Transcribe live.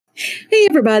Hey,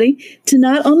 everybody.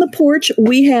 Tonight on the porch,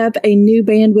 we have a new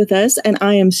band with us, and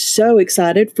I am so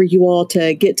excited for you all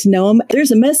to get to know them.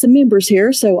 There's a mess of members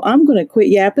here, so I'm going to quit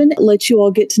yapping, let you all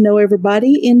get to know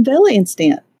everybody in Vela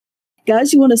Instant.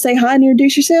 Guys, you want to say hi and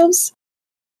introduce yourselves?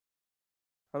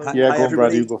 Hi, Yeah, hi go on,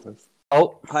 Brad. everybody. You go first.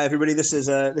 Oh, hi everybody. This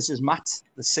is Matt,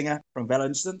 the singer from Vela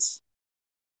Instant.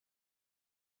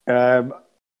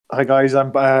 Hi guys,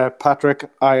 I'm Patrick.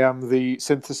 I am the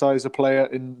synthesizer player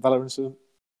in Vela Instant.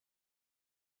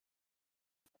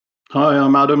 Hi,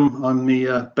 I'm Adam. I'm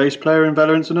the bass player in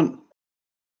Vela Incident.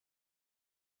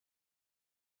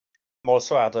 I'm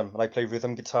also Adam, and I play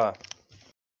rhythm guitar.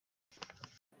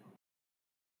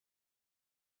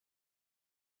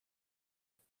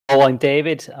 Oh, I'm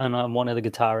David, and I'm one of the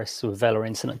guitarists with Vela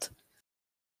Incident.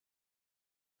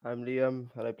 I'm Liam,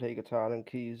 and I play guitar and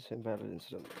keys in Vela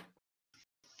Incident.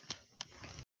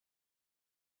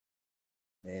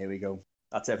 There we go.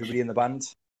 That's everybody in the band.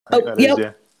 Oh,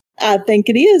 yep. I think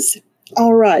it is.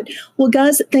 All right. Well,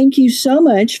 guys, thank you so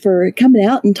much for coming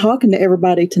out and talking to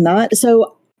everybody tonight.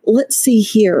 So let's see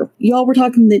here. Y'all were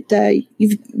talking that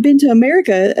you've been to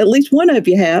America. At least one of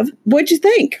you have. What'd you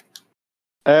think?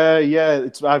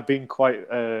 I've been quite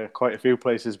a few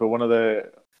places, but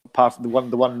the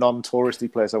one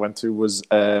non-touristy place I went to was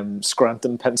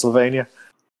Scranton, Pennsylvania.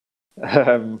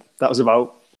 That was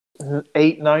about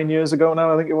 8-9 years ago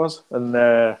now, I think it was, and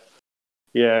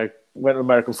went to an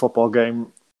American football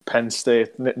game. Penn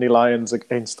State, Nittany Lions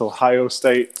against Ohio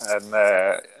State, and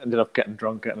ended up getting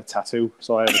drunk, getting a tattoo.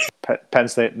 So I had a Penn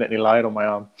State Nittany Lion on my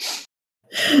arm.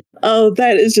 Oh,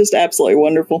 that is just absolutely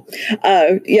wonderful.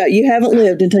 You haven't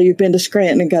lived until you've been to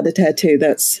Scranton and got a tattoo.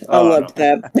 I loved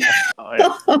that.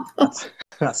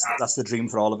 That's the dream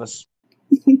for all of us.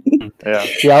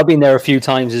 Yeah, I've been there a few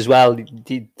times as well.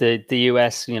 The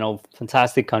US,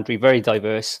 fantastic country, very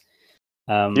diverse.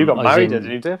 You got married, didn't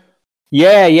you, Dave?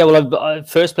 Yeah. Well,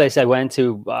 first place I went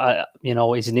to,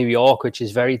 is New York, which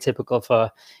is very typical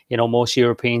for, most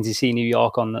Europeans. You see New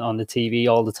York on the TV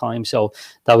all the time. So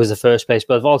that was the first place.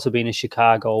 But I've also been in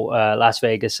Chicago, Las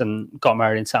Vegas, and got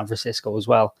married in San Francisco as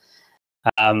well.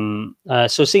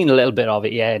 So seen a little bit of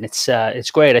it, yeah, and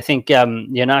it's great. I think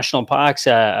your national parks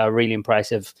are really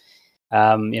impressive.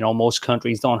 Most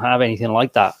countries don't have anything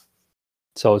like that.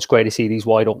 So it's great to see these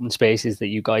wide open spaces that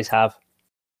you guys have.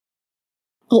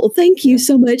 Oh, thank you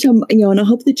so much. And I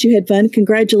hope that you had fun.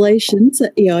 Congratulations.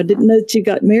 I didn't know that you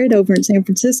got married over in San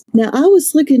Francisco. Now, I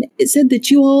was looking, it said that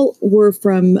you all were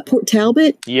from Port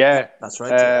Talbot. Yeah. That's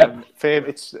right.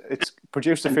 It's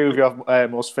produced a few of your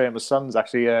most famous sons,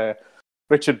 actually.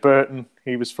 Richard Burton,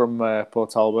 he was from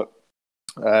Port Talbot.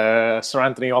 Sir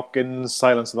Anthony Hopkins,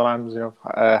 Silence of the Lambs,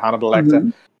 Hannibal Lecter. Mm-hmm.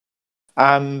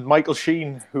 And Michael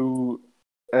Sheen, who...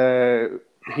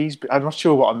 I'm not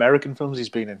sure what American films he's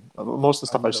been in. Most of the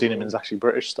stuff I've seen him in is actually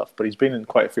British stuff, but he's been in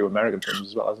quite a few American films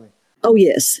as well, hasn't he? Oh,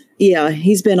 yes. Yeah,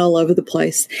 he's been all over the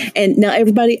place. And now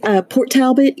everybody, Port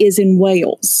Talbot is in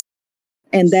Wales.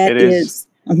 And that is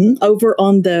over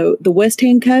on the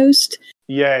west-hand coast.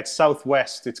 Yeah, it's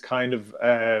southwest. It's kind of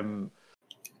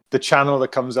the channel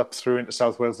that comes up through into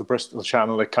South Wales, the Bristol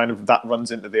Channel, that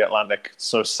runs into the Atlantic,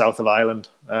 so south of Ireland.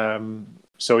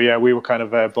 So yeah, we were kind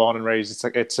of born and raised.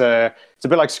 It's a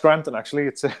bit like Scranton, actually.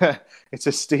 It's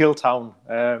a steel town.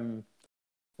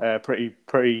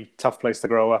 Pretty tough place to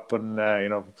grow up,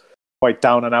 and quite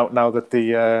down and out now that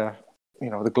the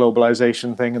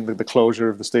globalization thing and the closure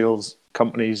of the steels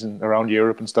companies and around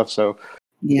Europe and stuff. So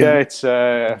yeah, it's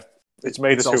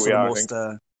made us who we are. I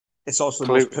think. It's also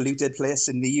the most polluted place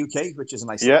in the UK, which is a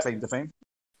nice claim to fame.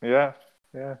 Yeah.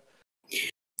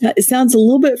 It sounds a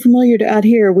little bit familiar to out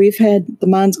here. We've had the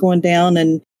mines going down,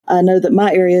 and I know that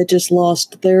my area just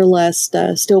lost their last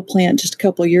steel plant just a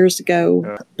couple of years ago.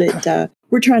 Yeah. But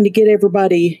we're trying to get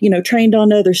everybody, trained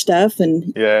on other stuff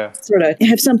and sort of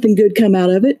have something good come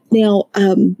out of it. Now,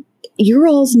 your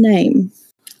all's name,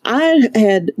 I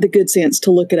had the good sense to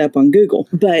look it up on Google,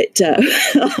 but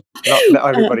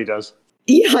not everybody does.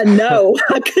 Yeah, I know.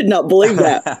 I could not believe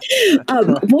that.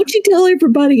 Won't you tell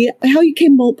everybody how you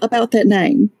came about that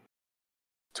name?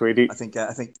 Tweedy. I think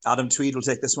Adam Tweed will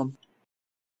take this one.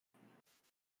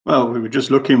 Well, we were just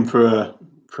looking for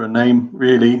a name,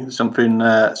 really, something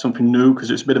new, because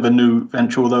it's a bit of a new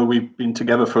venture, although we've been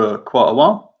together for quite a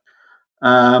while.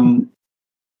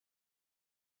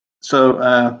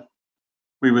 So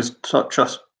we was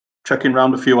just checking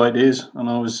around a few ideas, and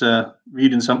I was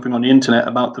reading something on the internet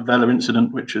about the Vela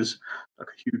incident, which is like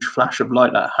a huge flash of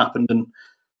light that happened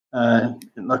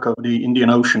like over the Indian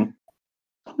Ocean.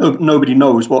 Nobody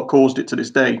knows what caused it to this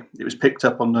day. It was picked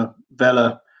up on the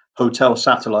Vela Hotel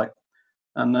satellite,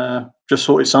 and just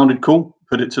thought it sounded cool.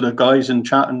 Put it to the guys in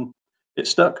chat, and it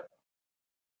stuck.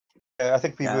 I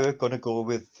think we were going to go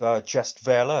with just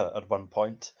Vela at one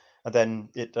point, and then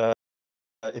it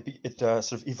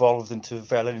sort of evolved into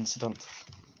Vela Incident.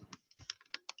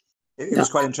 It was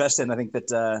quite interesting. I think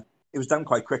that it was done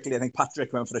quite quickly. I think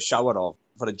Patrick went for a shower or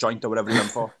for a joint or whatever he went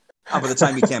for. And by the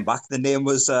time he came back, the name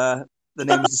was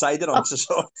decided on.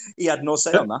 So he had no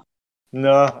say on that.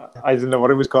 No, I didn't know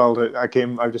what it was called. I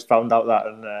just found out that,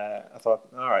 and I thought,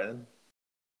 all right then.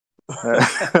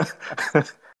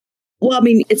 Well, I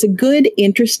mean, it's a good,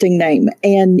 interesting name.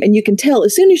 And you can tell,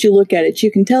 as soon as you look at it,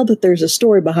 you can tell that there's a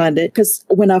story behind it. Because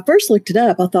when I first looked it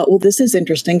up, I thought, well, this is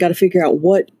interesting. Got to figure out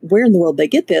where in the world they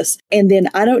get this. And then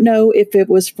I don't know if it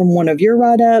was from one of your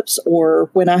write-ups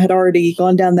or when I had already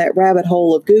gone down that rabbit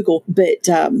hole of Google, but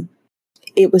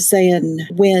it was saying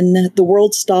when the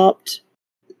world stopped,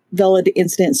 Vela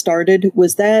Incident started.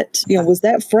 Was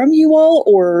that from you all,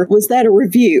 or was that a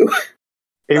review?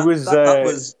 That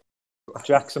was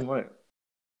Jackson, right?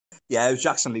 Yeah, it was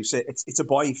Jackson Luce. It's a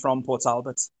boy from Port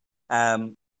Talbot.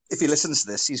 If he listens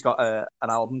to this, he's got an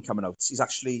album coming out. He's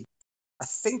actually,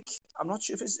 I'm not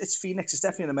sure if it's Phoenix. It's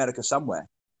definitely in America somewhere.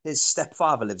 His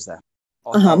stepfather lives there,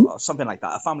 or something like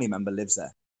that. A family member lives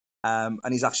there, and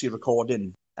he's actually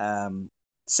recording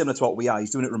similar to what we are.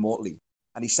 He's doing it remotely,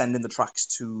 and he's sending the tracks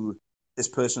to this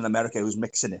person in America who's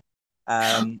mixing it.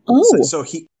 So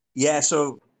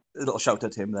a little shout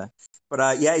out to him there.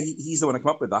 But he's the one to come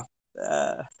up with that.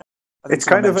 It's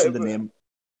kind of the name.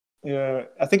 Yeah,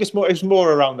 I think it's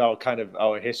more around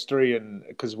our history, and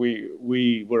because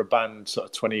we were a band sort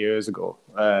of 20 years ago.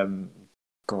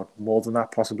 God, more than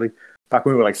that possibly. Back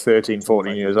when we were like 13,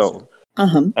 14 years old.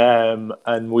 And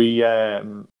we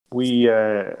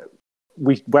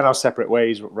went our separate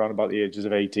ways around about the ages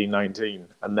of 18, 19,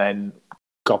 and then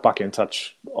got back in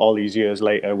touch all these years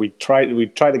later. We tried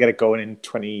to get it going in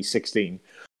 2016.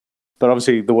 But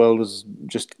obviously, the world was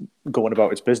just going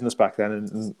about its business back then,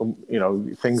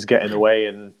 and things get in the way,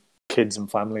 and kids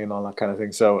and family and all that kind of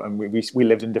thing. So, and we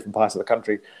lived in different parts of the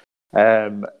country,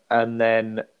 and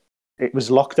then it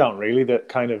was lockdown really that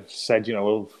kind of said,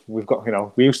 we've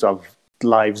got, we used to have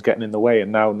lives getting in the way,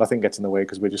 and now nothing gets in the way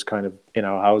because we're just kind of in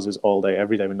our houses all day,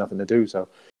 every day with nothing to do. So,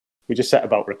 we just set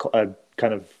about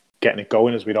kind of getting it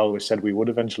going as we'd always said we would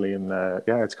eventually, and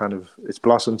it's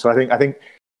blossomed. So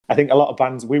I think a lot of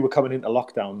bands, we were coming into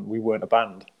lockdown, we weren't a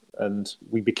band, and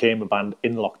we became a band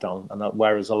in lockdown. And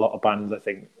whereas a lot of bands, I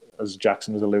think, as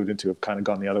Jackson was alluding to, have kind of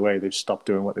gone the other way. They've stopped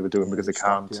doing what they were doing because they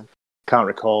can't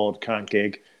record, can't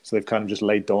gig, so they've kind of just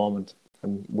laid dormant.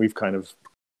 And we've kind of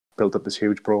built up this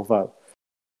huge profile.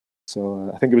 So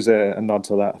I think it was a nod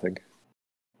to that, I think.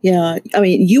 Yeah, I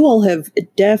mean, you all have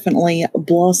definitely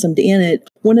blossomed in it.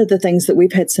 One of the things that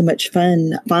we've had so much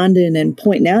fun finding and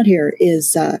pointing out here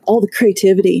is all the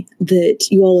creativity that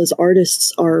you all as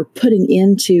artists are putting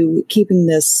into keeping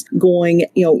this going.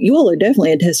 You all are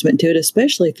definitely a testament to it,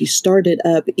 especially if you started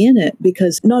up in it,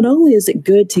 because not only is it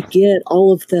good to get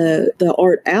all of the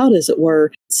art out, as it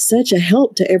were, it's such a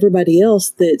help to everybody else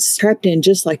that's trapped in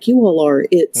just like you all are.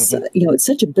 It's, it's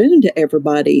such a boon to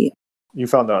everybody. You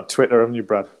found that on Twitter, haven't you,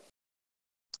 Brad?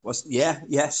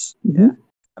 Yes. Mm-hmm. Yeah.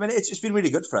 I mean, it's been really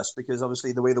good for us because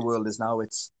obviously the way the world is now,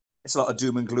 it's a lot of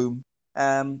doom and gloom.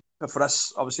 But for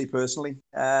us, obviously personally,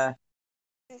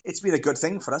 it's been a good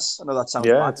thing for us. I know that sounds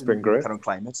bad. It's been great. Current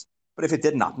climate, but if it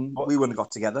didn't happen, we wouldn't have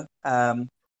got together. I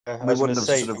was going to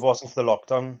say, if it wasn't for the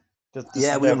lockdown,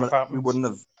 we wouldn't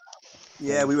have.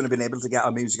 Yeah, we wouldn't have been able to get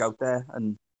our music out there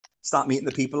and start meeting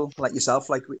the people like yourself,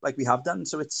 like we have done.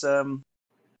 So it's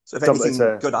so if anything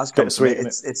good has come from it,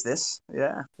 it's this.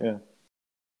 Yeah.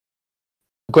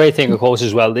 Great thing, of course,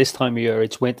 as well. This time of year,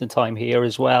 it's winter time here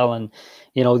as well, and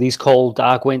these cold,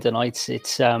 dark winter nights.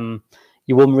 It's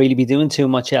you wouldn't really be doing too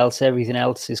much else. Everything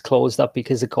else is closed up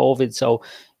because of COVID. So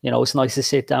it's nice to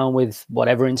sit down with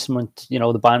whatever instrument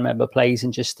the band member plays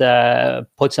and just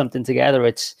put something together.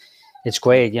 It's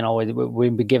great.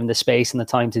 We've been given the space and the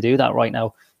time to do that right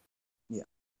now. Yeah,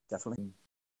 definitely.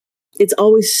 It's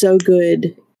always so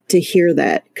good to hear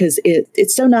that, because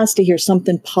it's so nice to hear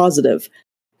something positive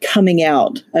coming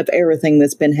out of everything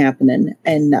that's been happening.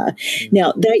 And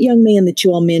now that young man that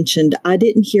you all mentioned, I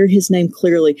didn't hear his name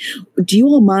clearly. Do you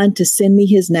all mind to send me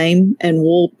his name, and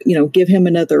we'll give him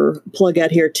another plug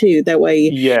out here too? That way,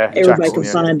 everybody Jackson,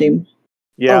 can find him.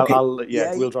 Yeah,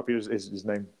 okay. We'll drop you his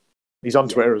name. He's on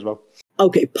Twitter as well.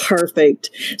 Okay, perfect.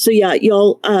 So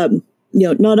y'all,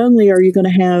 not only are you going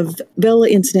to have Vela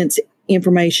Incident's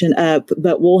information up,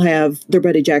 but we'll have their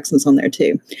buddy Jackson's on there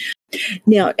too.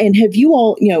 Now, and have you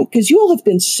all, because you all have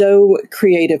been so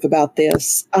creative about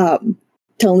this,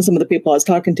 telling some of the people I was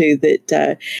talking to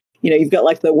that, you've got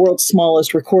like the world's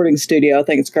smallest recording studio. I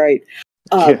think it's great.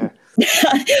 Yeah.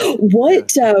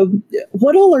 What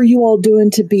all are you all doing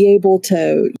to be able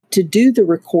to do the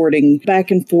recording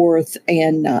back and forth?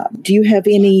 And do you have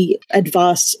any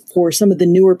advice for some of the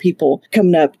newer people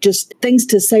coming up? Just things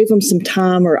to save them some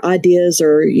time or ideas,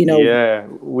 or Yeah,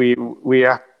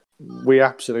 we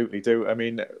absolutely do. I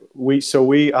mean, this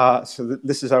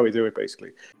is how we do it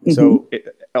basically. Mm-hmm. So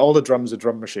all the drums are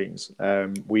drum machines.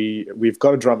 We've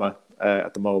got a drummer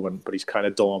at the moment, but he's kind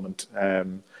of dormant.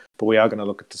 But we are going to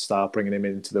look to start bringing him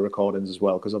into the recordings as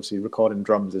well, because obviously recording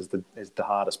drums is the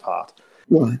hardest part,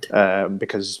 right?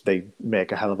 Because they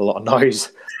make a hell of a lot of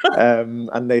noise,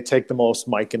 and they take the most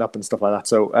miking up and stuff like that.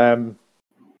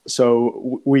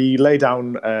 So we lay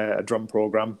down a drum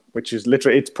program, which is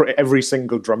literally every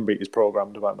single drum beat is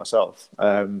programmed by myself.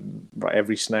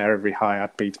 Every snare, every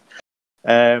hi-hat beat,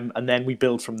 and then we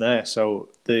build from there. So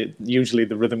usually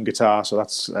the rhythm guitar, so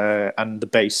that's and the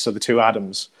bass, so the two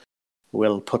Adams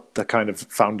will put the kind of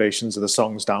foundations of the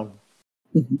songs down,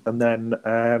 mm-hmm. and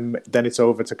then it's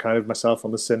over to kind of myself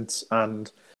on the synths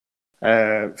and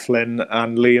Flynn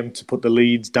and Liam to put the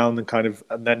leads down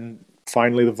and then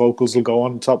finally the vocals will go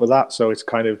on top of that. So it's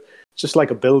kind of just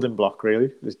like a building block really,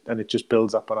 and it just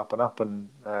builds up and up and up, and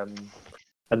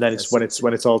then when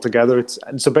it's all together,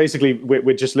 and so basically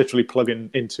we're just literally plugging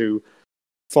into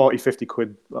 40-50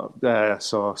 quid,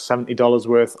 so $70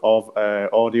 worth of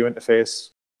audio interface,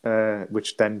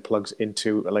 which then plugs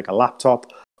into like a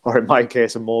laptop, or in my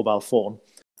case a mobile phone.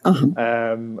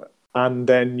 Uh-huh. And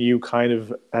then you kind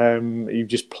of you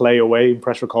just play away,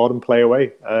 press record and play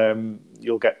away.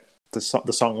 You'll get the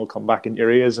song will come back in your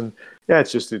ears, and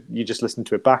it's just you just listen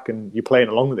to it back and you're playing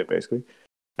along with it basically.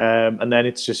 And then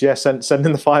it's just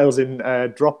sending the files in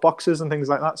Dropboxes and things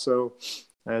like that. So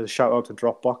shout out to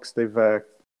Dropbox, they've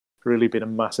really been a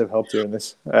massive help during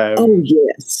this. Oh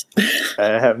yes.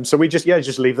 So we just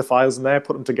leave the files in there,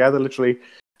 put them together literally,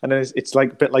 and then it's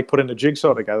like a bit like putting a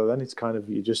jigsaw together. Then it's kind of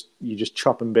you just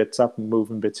chopping bits up and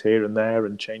moving bits here and there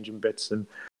and changing bits. And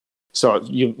so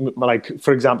you, like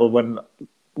for example, when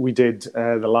we did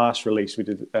the last release, we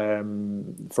did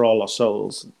For All Lost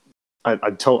Souls.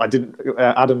 Adam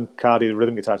Cardy, the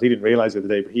rhythm guitarist, he didn't realize the other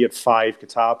day, but he had 5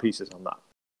 guitar pieces on that.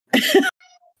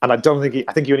 And I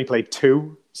think he only played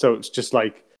 2. So it's just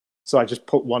like, so I just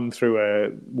put one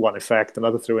through one effect,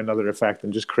 another through another effect,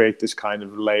 and just create this kind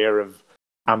of layer of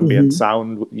ambient mm-hmm.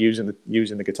 sound using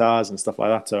the guitars and stuff like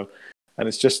that. So, and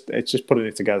it's just putting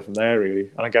it together from there really.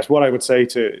 And I guess what I would say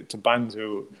to bands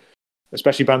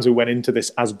especially bands who went into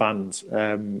this as bands,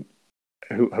 who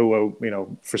are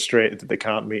frustrated that they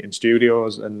can't meet in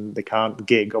studios and they can't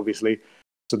gig obviously.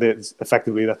 So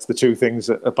effectively, that's the two things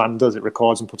that a band does: it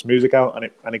records and puts music out,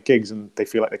 and it gigs, and they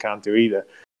feel like they can't do either.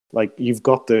 Like you've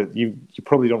got you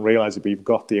probably don't realize it, but you've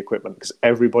got the equipment, because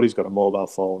everybody's got a mobile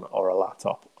phone or a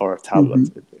laptop or a tablet.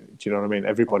 Mm-hmm. Do you know what I mean?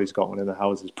 Everybody's got one in the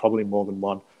houses, probably more than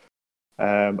one.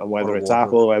 And whether it's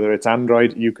Apple, whether it's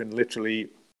Android, you can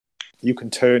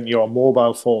turn your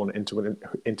mobile phone into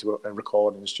a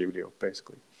recording studio,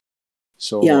 basically.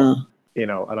 So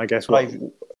and I guess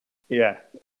yeah.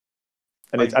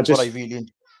 And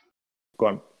go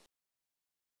on.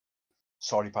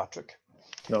 Sorry, Patrick.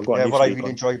 No, go on. What I really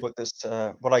enjoy about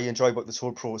this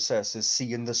whole process is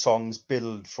seeing the songs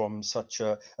build from such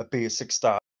a basic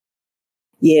start.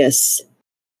 Yes.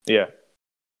 Yeah.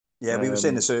 Yeah, we were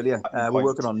saying this earlier. We're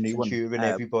working on a new one. Hearing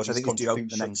everybody's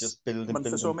contribution, just build and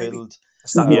build and build. A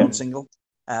standalone single.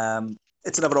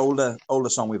 It's another older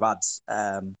song we've had.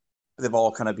 They've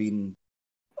all kind of been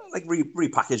like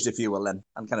repackaged, if you will, and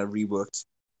kind of reworked.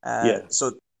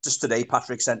 So just today,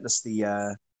 Patrick sent us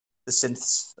the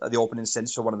synths, the opening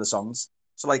synths for one of the songs.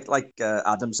 So like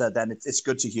Adam said, then it's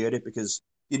good to hear it, because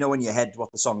you know in your head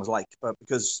what the song's like, but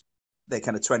because they're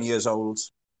kind of 20 years old,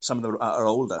 some of them are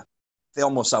older, they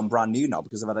almost sound brand new now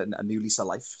because they've had a new lease of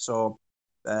life. So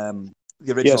the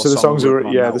original so the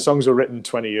songs were written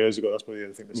 20 years ago. That's probably the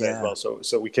other thing to say as well.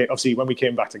 So we came, obviously when we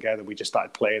came back together, we just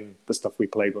started playing the stuff we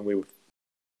played when we were.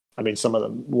 I mean, some of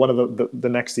them. One of the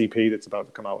next EP that's about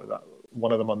to come out with that.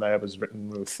 One of them on there was written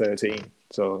when we were 13.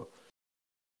 So.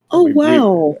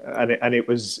 Wow! And it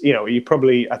was, you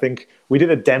probably. I think we did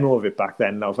a demo of it back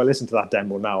then. Now, if I listen to that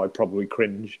demo now, I'd probably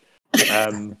cringe.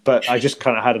 But I just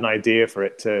kind of had an idea for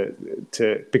it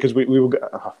to because we were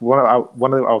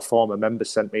one of our former members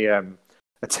sent me a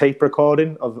tape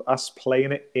recording of us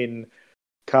playing it in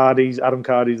Adam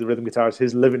Cardy's, the rhythm guitarist,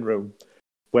 his living room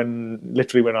when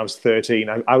I was 13.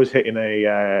 I was hitting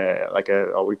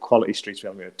Quality Streets. We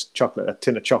having a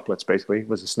tin of chocolates basically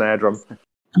was a snare drum.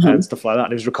 Mm-hmm. And stuff like that,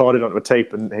 and it was recorded onto a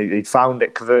tape, and he found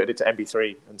it, converted it to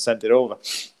MP3, and sent it over.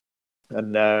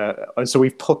 and so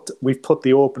we've put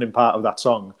the opening part of that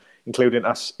song, including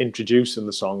us introducing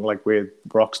the song like we're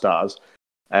rock stars,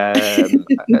 playing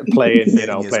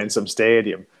some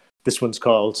stadium. This one's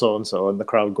called so and so, and the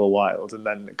crowd go wild, and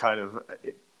then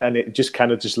it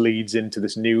just leads into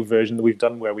this new version that we've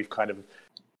done, where we've kind of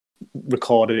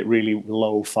recorded it really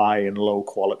lo-fi and low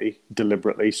quality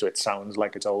deliberately, so it sounds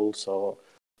like it's old. So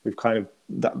we've kind of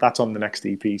that's on the next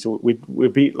EP. So we'll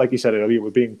be, like you said earlier,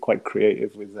 we're being quite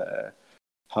creative with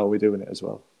how we're doing it as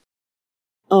well.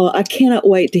 Oh, I cannot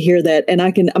wait to hear that. And I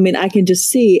can just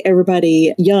see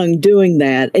everybody young doing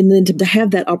that. And then to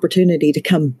have that opportunity to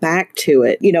come back to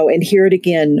it, and hear it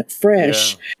again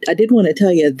fresh. Yeah. I did want to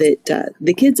tell you that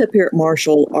the kids up here at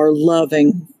Marshall are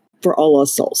loving For All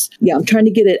Lost Souls. Yeah, I'm trying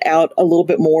to get it out a little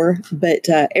bit more. But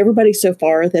everybody so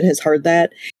far that has heard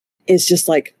that is just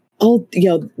like, oh,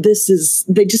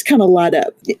 they just kind of light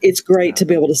up. It's great to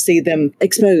be able to see them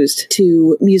exposed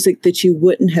to music that you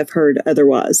wouldn't have heard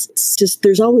otherwise. It's just,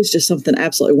 there's always just something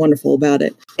absolutely wonderful about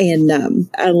it. And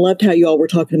I loved how you all were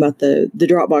talking about the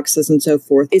drop boxes and so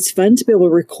forth. It's fun to be able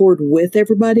to record with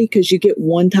everybody because you get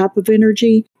one type of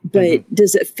energy, but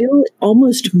does it feel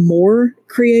almost more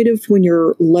creative when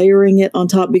you're layering it on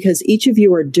top because each of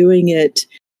you are doing it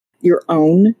your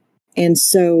own? And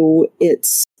so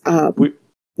it's...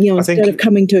 instead of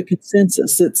coming to a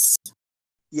consensus, it's...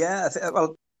 Yeah, I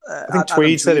think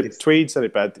Tweed said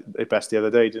it best the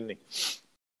other day, didn't he?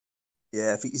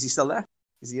 Yeah, is he still there?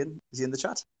 Is he in the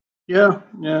chat? Yeah.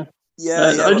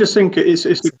 I just think it's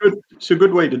a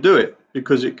good way to do it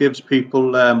because it gives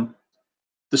people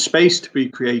the space to be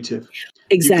creative.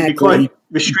 Exactly. You can be quite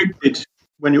restricted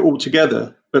when you're all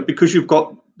together, but because you've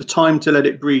got the time to let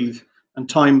it breathe and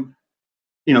time,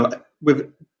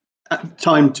 with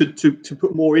time to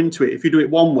put more into it. If you do it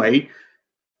one way,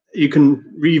 you can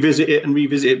revisit it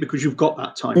because you've got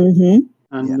that time. Mm-hmm.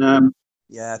 And I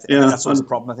think that's always the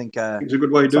problem. I think it's a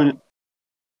good way of doing it.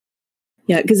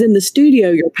 Yeah, because in the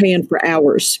studio you're paying for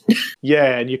hours.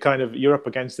 Yeah, and you're up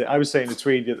against it. I was saying to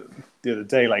Tweed the other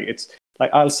day, like it's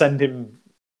like I'll send him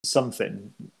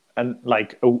something, and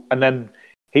then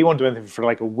he won't do anything for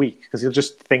like a week because he'll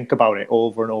just think about it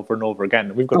over and over and over again.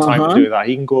 And we've got time to do that.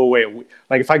 He can go away.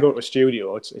 Like if I go to a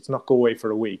studio, it's not go away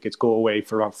for a week. It's go away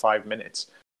for around 5 minutes,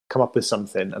 come up with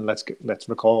something, and let's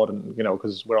record, and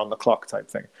because we're on the clock type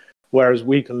thing. Whereas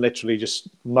we can literally just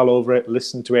mull over it,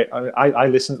 listen to it. I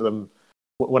listen to them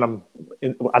when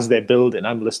as they're building.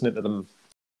 I'm listening to them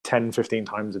 10, 15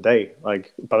 times a day.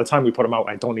 Like by the time we put them out,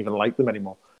 I don't even like them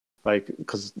anymore. Like,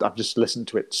 because I've just listened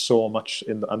to it so much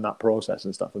in that process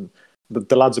and stuff, and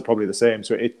the lads are probably the same.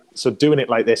 So doing it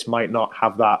like this might not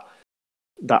have that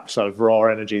sort of raw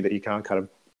energy that you can't kind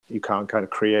of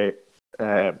create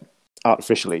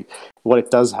artificially. What it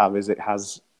does have is it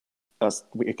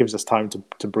gives us time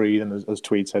to breathe, and as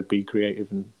Tweed said, be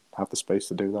creative and have the space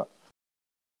to do that.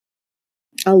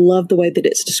 I love the way that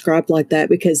it's described like that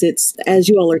because it's, as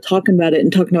you all are talking about it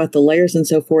and talking about the layers and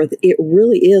so forth, it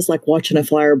really is like watching a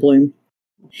flower bloom.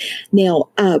 Now,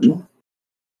 who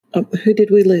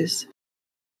did we lose?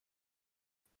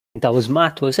 That was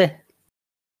Matt, was it?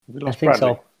 I think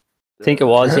so. I think it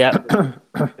was, yeah.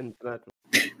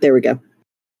 There we go.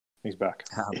 He's back.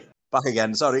 Back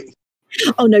again, sorry.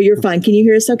 Oh, no, you're fine. Can you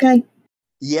hear us okay?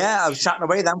 Yeah, I was chatting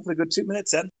away then for a good 2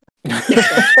 minutes then.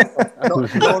 No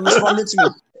one responded to me.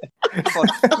 Fuck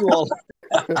you all.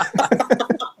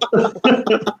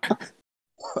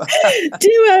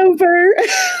 Do over.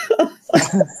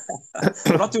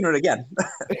 I'm not doing it again.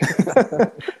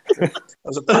 That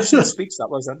was a passionate speech,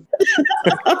 that was then.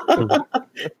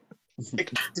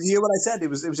 Did you hear what I said? It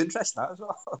was interesting that as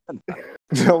well.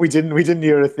 No, we didn't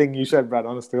hear a thing you said, Brad,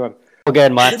 honest to God.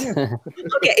 Again, Matt. Okay,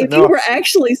 if you were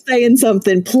actually saying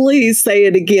something, please say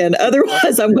it again.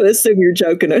 Otherwise, I'm going to assume you're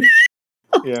joking.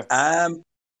 Yeah. I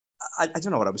don't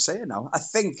know what I was saying now. I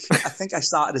think I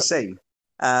started to say,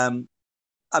 I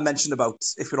mentioned about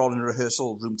if you're all in a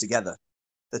rehearsal room together,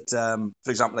 that, for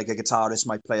example, like a guitarist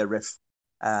might play a riff,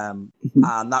 and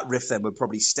that riff then would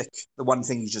probably stick. The one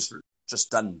thing he's just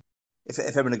done, if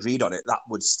everyone agreed on it, that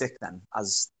would stick then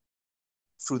as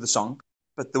through the song.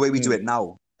 But the way we do it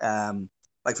now,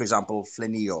 like for example,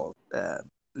 Flinny or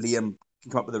Liam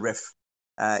can come up with a riff.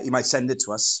 He might send it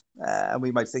to us, and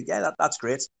we might think, yeah, that's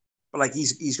great. But like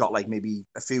he's got like maybe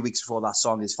a few weeks before that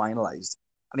song is finalized,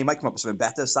 and he might come up with something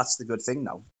better. So that's the good thing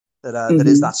now that there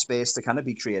is that space to kind of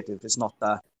be creative. It's not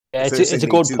that. Yeah, it's a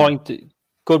good point.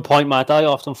 Good point, Matt. I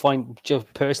often find, just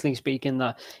personally speaking,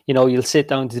 that you'll sit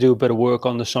down to do a bit of work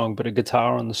on the song, bit of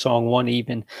guitar on the song one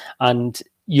evening, and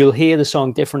you'll hear the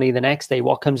song differently the next day.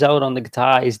 What comes out on the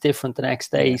guitar is different the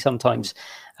next day sometimes.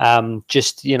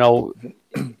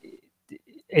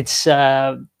 it's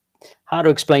hard to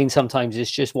explain sometimes.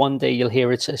 It's just one day you'll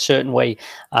hear it a certain way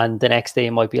and the next day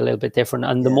it might be a little bit different.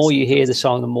 And the more you hear the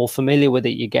song, the more familiar with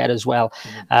it you get as well.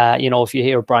 You know, if you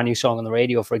hear a brand new song on the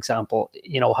radio, for example,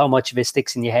 you know, how much of it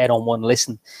sticks in your head on one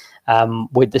listen.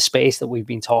 With the space that we've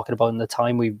been talking about and the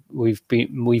time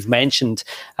we've mentioned,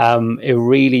 it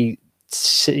really,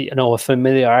 you know, a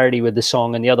familiarity with the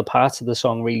song and the other parts of the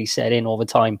song really set in over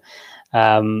time.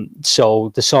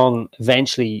 So the song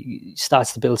eventually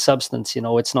starts to build substance. You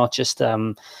know, it's not just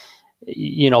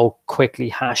you know, quickly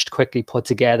hashed, quickly put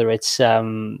together. It's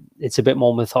a bit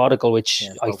more methodical, which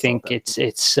I think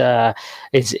it's a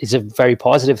very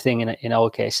positive thing in our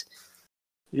case.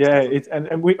 Yeah,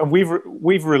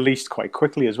 we've released quite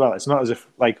quickly as well. It's not as if,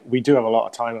 like, we do have a lot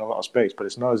of time and a lot of space, but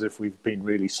it's not as if we've been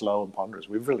really slow and ponderous.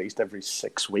 We've released every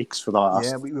 6 weeks for the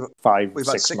last we've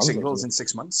 5-6 had 6 months. singles in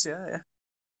 6 months. Yeah.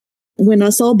 When I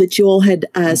saw that you all had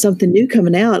something new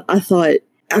coming out, I thought,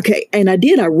 okay, and I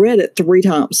read it 3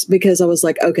 times because I was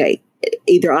like, okay,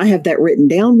 either I have that written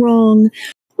down wrong,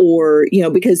 or, you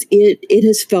know, because it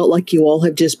has felt like you all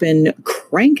have just been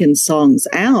cranking songs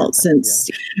out since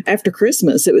after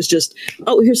Christmas. It was just,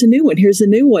 oh, here's a new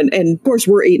one. And of course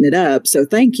we're eating it up. So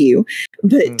thank you.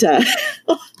 But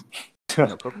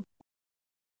no problem.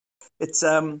 It's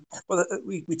well,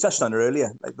 we touched on it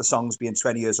earlier, like the songs being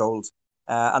 20 years old.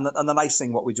 And the nice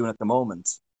thing, what we're doing at the moment,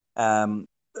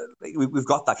 we've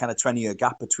got that kind of 20-year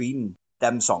gap between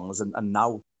them songs and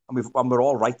now. And we're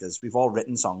all writers. We've all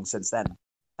written songs since then.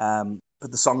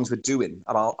 But the songs we're doing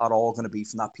are all going to be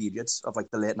from that period of like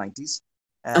the late 90s.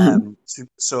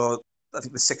 So I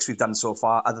think the 6 we've done so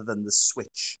far, other than the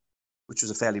Switch, which was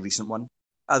a fairly recent one,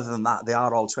 other than that, they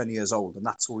are all 20 years old. And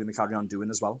that's what we're going to carry on doing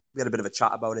as well. We had a bit of a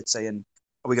chat about it, saying,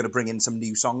 are we going to bring in some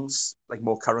new songs, like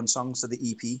more current songs to the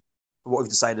EP? But what we've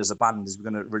decided as a band is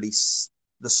we're going to release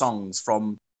the songs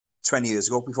from 20 years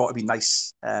ago. We thought it'd be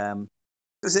nice.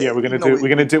 We're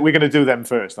gonna do them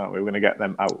first, aren't we? We're gonna get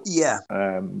them out. Yeah.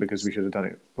 Because we should have done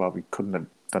it. Well, we couldn't have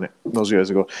done it those years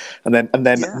ago. And then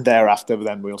thereafter,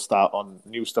 then we'll start on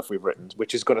new stuff we've written,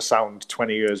 which is going to sound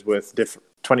 20 years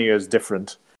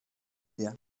different.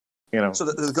 Yeah. You know. So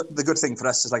the good thing for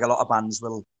us is, like, a lot of bands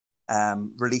will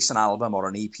release an album or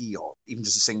an EP or even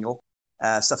just a single,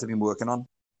 stuff they've been working on,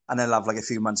 and then they'll have like a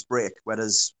few months break.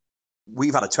 Whereas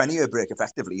we've had a 20-year break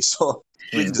effectively, so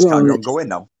we can just carry on going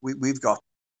now. We've got,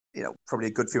 you know, probably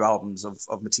a good few albums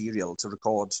of material to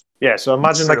record. Yeah, so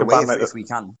imagine like a band if we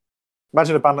can.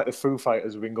 Imagine a band like the Foo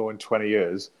Fighters have been going 20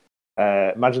 years.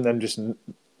 Imagine them just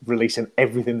releasing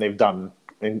everything they've done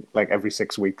in like every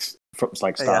 6 weeks, from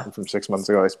starting from 6 months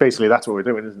ago. It's basically, that's what we're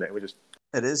doing, isn't it? We're just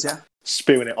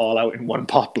spewing it all out in one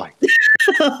pot, like.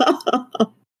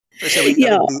 So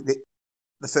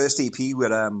the first EP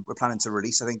we're planning to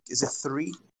release, I think, is it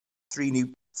three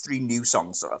new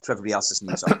songs to everybody else's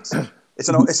new songs. It's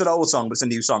an old song, but it's a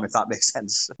new song, if that makes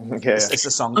sense. Okay. It's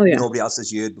a song nobody else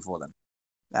has heard before then.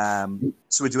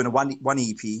 So we're doing a one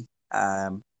EP,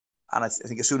 and I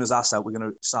think as soon as that's out, we're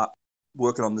going to start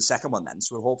working on the second one then.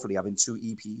 So we're hopefully having 2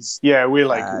 EPs. Yeah,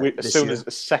 as soon as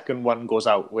the second one goes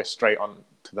out, we're straight on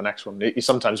to the next one.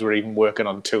 Sometimes we're even working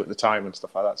on 2 at the time and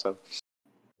stuff like that. So.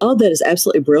 Oh, that is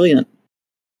absolutely brilliant.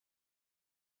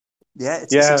 Yeah,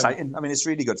 it's exciting. I mean, it's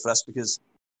really good for us because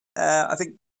I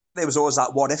think there was always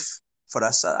that what if for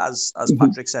us, as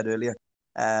Patrick said earlier.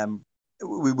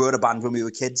 We were a band when we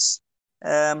were kids.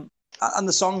 And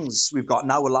the songs we've got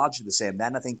now are largely the same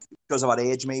then. I think because of our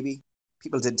age, maybe,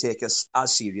 people didn't take us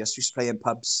as serious. We used to play in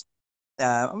pubs.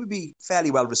 And we'd be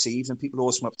fairly well received, and people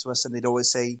always come up to us and they'd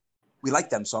always say, we like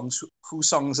them songs. Whose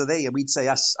songs are they? And we'd say,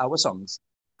 our songs.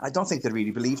 I don't think they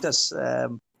really believed us.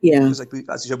 Because, like,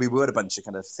 as you said, we were a bunch of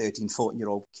kind of 13,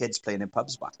 14-year-old kids playing in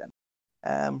pubs back then.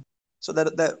 And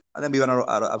then we went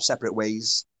our separate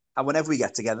ways. And whenever we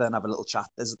get together and have a little chat,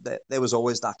 there was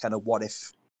always that kind of what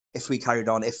if we carried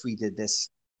on, if we did this.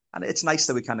 And it's nice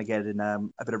that we kind of get in a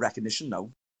bit of recognition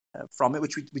now from it,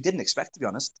 which we didn't expect, to be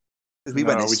honest.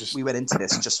 Because we went into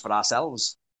this just for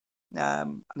ourselves.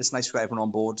 And it's nice to have everyone on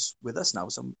board with us now.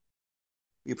 So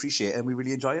we appreciate it and we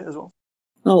really enjoy it as well.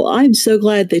 Oh, I'm so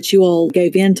glad that you all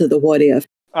gave in to the what if.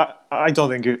 I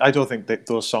don't think that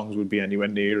those songs would be anywhere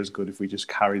near as good if we just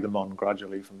carried them on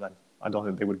gradually from then. I don't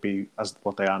think they would be as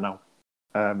what they are now.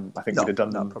 I think we'd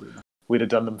have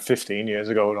done them 15 years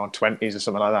ago, or 20s or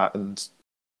something like that,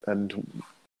 and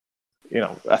you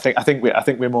know, I think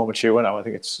we're more mature now. I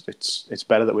think it's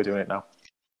better that we're doing it now.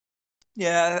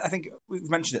 Yeah, I think we've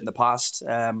mentioned it in the past.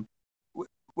 When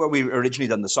we originally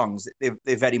done the songs,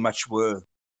 they very much were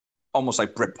almost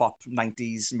like Britpop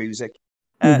 90s music.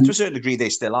 To a certain degree, they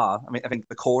still are. I mean, I think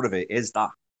the core of it is that.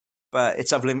 but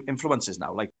it's other influences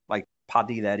now, like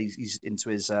Paddy there. He's into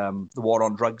his the War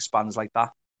on Drugs, bands like that,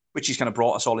 which he's kind of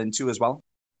brought us all into as well.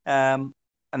 And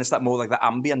it's that more like the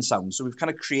ambient sound. So we've kind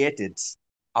of created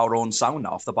our own sound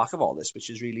now off the back of all this, which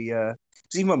is really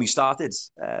because even when we started,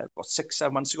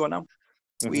 6-7 months ago now,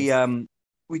 we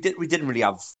didn't really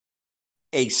have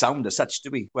a sound as such, do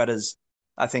we? Whereas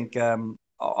I think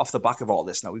off the back of all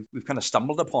this now, we've kind of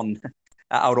stumbled upon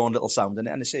our own little sound, and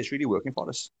it's really working for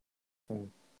us.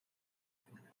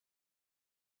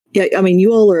 Yeah, I mean,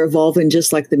 you all are evolving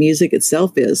just like the music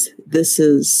itself is. This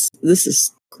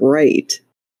is great.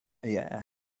 Yeah.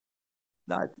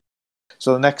 No.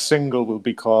 So the next single will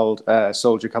be called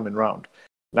 "Soldier Coming Round."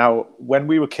 Now, when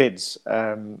we were kids,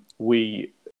 I'll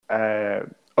tell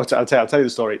you the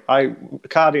story.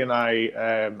 Cardi and I,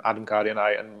 Adam Cardi and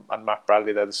I, and Matt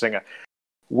Bradley, they're the singer.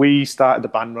 We started the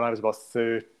band when I was about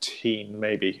 13,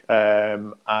 maybe,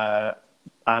 and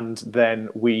then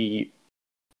we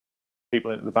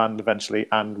people into the band eventually,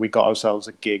 and we got ourselves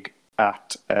a gig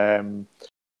at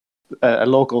a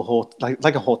local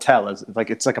like a hotel, it's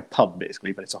like a pub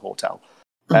basically, but it's a hotel.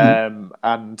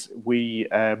 And we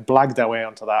blagged our way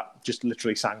onto that. Just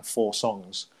literally sang 4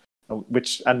 songs,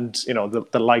 the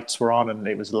lights were on and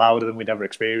it was louder than we'd ever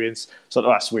experienced. So to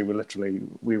us, we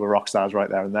were rock stars right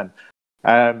there and then.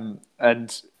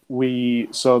 And we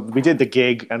did the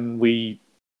gig and we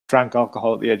drank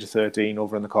alcohol at the age of 13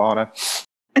 over in the corner.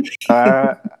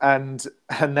 And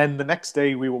then the next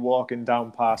day we were walking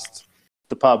down past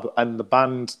the pub, and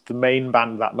the main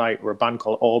band that night were a band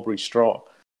called Aubrey Straw,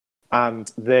 and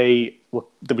they were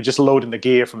just loading the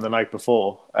gear from the night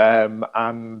before,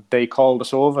 and they called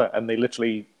us over and they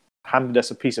literally handed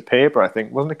us a piece of paper. I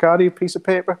think, wasn't it, Cardi, a piece of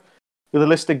paper with a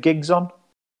list of gigs on?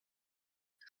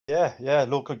 Yeah,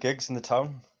 local gigs in the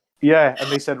town. Yeah,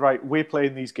 and they said, right, we're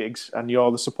playing these gigs and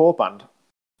you're the support band.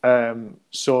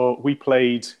 So we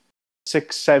played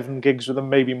 6-7 gigs with them,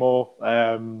 maybe more,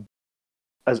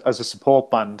 as a support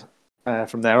band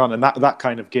from there on, and that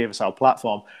kind of gave us our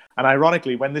platform. And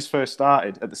ironically, when this first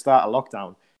started at the start of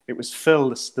lockdown, it was Phil,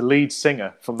 the lead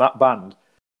singer from that band,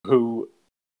 who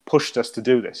pushed us to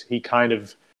do this. He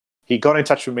got in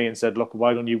touch with me and said, look,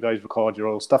 why don't you guys record your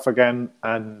old stuff again?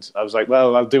 And I was like,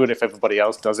 well, I'll do it if everybody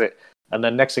else does it. And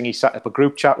then next thing, he set up a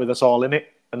group chat with us all in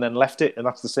it and then left it, and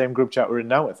that's the same group chat we're in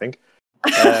now, I think.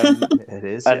 It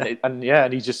is, and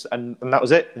he just and that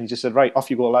was it. And he just said, right,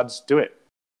 off you go, lads, do it.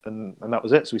 And that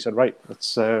was it. So we said, right, let's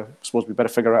suppose we better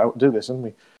figure out how to do this, didn't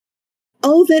we?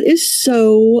 Oh, that is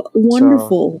so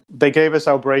wonderful. So they gave us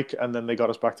our break and then they got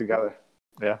us back together.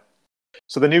 Yeah.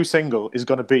 So the new single is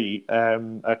going to be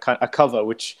a cover,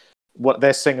 which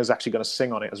their singer's actually going to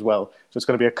sing on it as well. So it's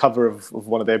going to be a cover of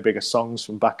one of their biggest songs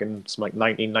from back in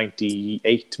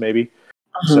 1998, maybe.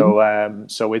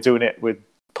 So we're doing it. We're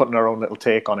putting our own little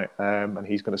take on it, and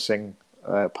he's going to sing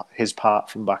his part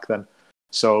from back then.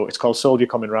 So it's called Soldier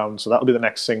Coming Round. So that'll be the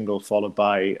next single, followed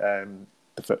by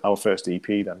our first EP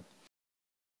then.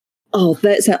 Oh,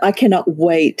 I cannot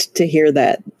wait to hear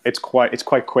that. It's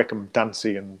quite quick and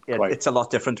dancey and it's a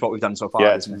lot different to what we've done so far.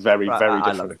 Yeah, it's very, very different.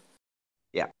 I love it.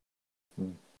 Yeah.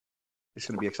 It's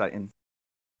going to be exciting.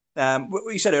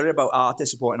 What you said earlier about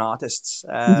artists supporting artists,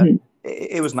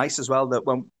 it was nice as well that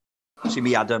when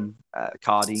me, Adam,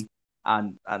 Cardi,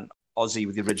 and Ozzy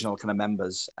were the original kind of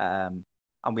members,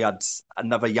 and we had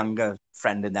another younger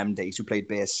friend in them days who played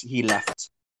bass. He left.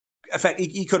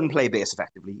 He couldn't play bass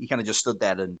effectively. He kind of just stood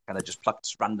there and kind of just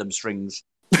plucked random strings.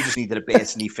 He just needed a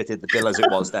bass, and he fitted the bill as it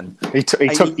was then.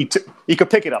 He could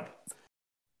pick it up.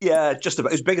 Yeah, just about.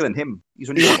 It was bigger than him. He's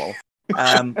only small.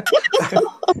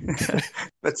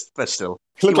 but still,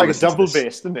 it looked like a double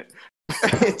bass, didn't it?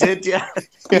 It did, yeah.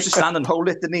 He used to stand and hold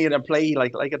it, didn't he, and play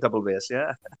like a double bass,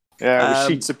 yeah. Yeah,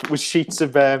 with sheets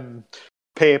of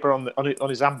paper on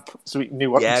his amp, so he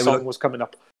knew what song was coming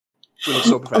up. We look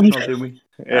so professional, didn't we?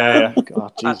 Yeah.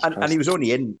 God, and he was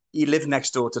only he lived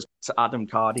next door to Adam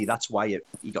Cardi. That's why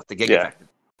he got the gig. Yeah,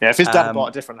 if his dad bought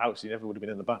a different house, he never would have been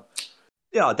in the band.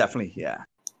 Yeah, definitely, yeah.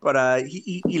 But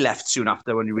he left soon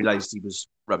after when he realised he was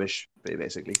rubbish,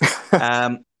 basically.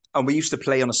 And we used to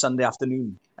play on a Sunday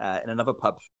afternoon in another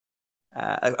pub,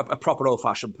 a proper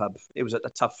old-fashioned pub. It was a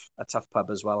tough pub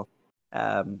as well.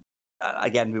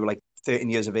 Again, we were like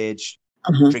 13 years of age,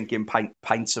 drinking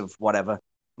pints of whatever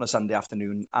on a Sunday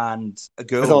afternoon, and a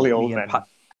girl with all the old men.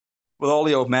 With all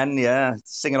the old men, yeah,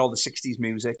 singing all the 60s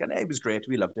music, and it was great.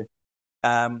 We loved it.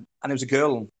 And there was a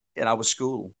girl in our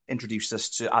school introduced us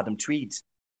to Adam Tweed.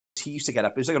 He used to get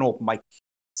up. It was like an open mic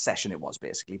session. It was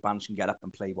basically bands can get up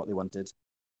and play what they wanted.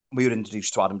 We were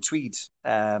introduced to Adam Tweed.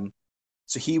 So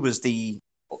he was the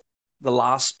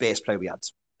last bass player we had.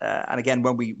 And again,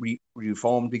 when we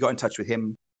reformed, we got in touch with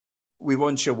him. We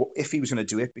weren't sure if he was going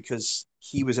to do it because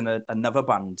he was in another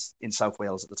band in South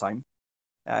Wales at the time.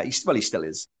 He still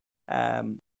is.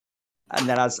 And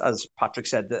then, as Patrick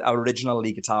said, our original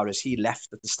lead guitarist, he left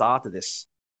at the start of this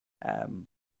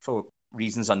for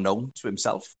reasons unknown to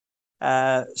himself.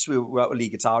 So we were out a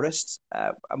lead guitarist,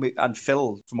 and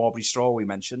Phil from Aubrey Straw, we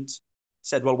mentioned,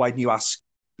 said, "Well, why didn't you ask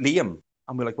Liam?"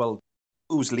 And we're like, "Well,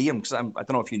 who's Liam?" Because I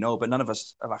don't know if you know, but none of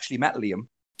us have actually met Liam.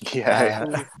 Yeah.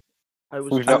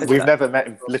 We've never met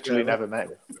him. Literally never met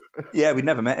him. Yeah, we'd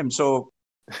never met him. So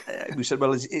we said,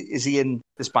 "Well, is he in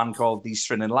this band called These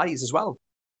Thrilling Lies as well?"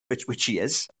 Which he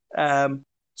is.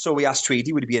 So we asked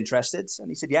Tweedy, would he be interested? And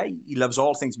he said, yeah, he loves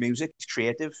all things music. He's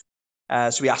creative.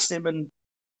 So we asked him, and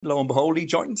lo and behold, he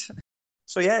joined.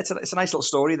 So yeah, it's a nice little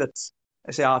story that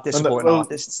I say artists supporting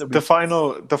artists. So the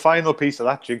final piece of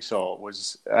that jigsaw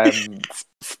was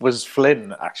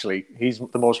Flynn. Actually, he's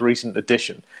the most recent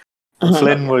addition.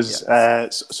 Flynn was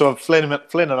so Flynn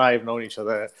and I have known each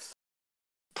other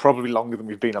probably longer than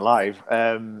we've been alive.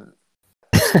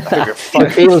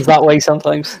 It feels that way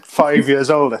sometimes. 5 years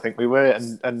old, I think we were,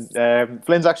 and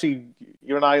Flynn's actually,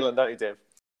 you're in Ireland, aren't you, Dave?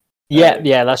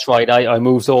 Yeah, that's right. I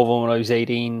moved over when I was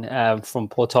 18 from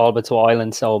Port Talbot to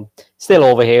Ireland, so still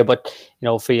over here. But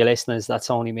for your listeners, that's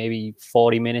only maybe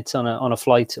 40 minutes on a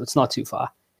flight, so it's not too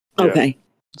far. Okay.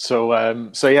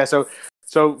 Yeah.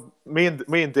 So me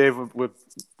and Dave were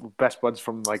best buds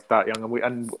from like that young,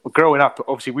 and growing up,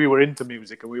 obviously we were into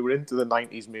music and we were into the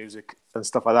 90s music and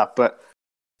stuff like that. But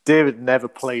David never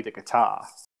played a guitar.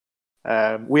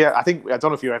 I don't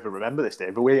know if you ever remember this,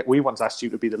 Dave, but we once asked you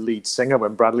to be the lead singer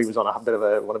when Bradley was on a bit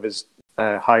of one of his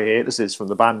hiatuses from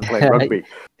the band playing rugby.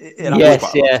 Yes,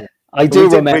 yeah. I do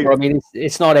remember. I mean,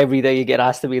 it's not every day you get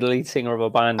asked to be the lead singer of a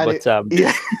band, but no.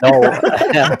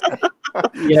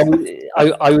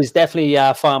 I was definitely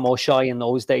far more shy in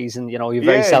those days, and you're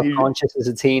very self-conscious as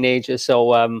a teenager.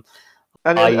 So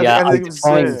I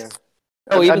declined.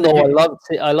 Even though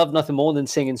I love nothing more than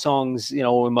singing songs,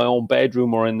 in my own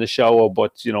bedroom or in the shower,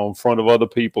 but in front of other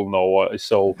people, no.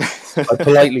 So I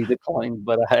politely declined,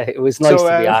 but it was nice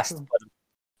to be asked.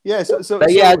 But,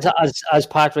 as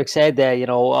Patrick said there,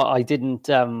 I didn't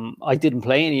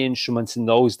play any instruments in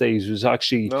those days. It was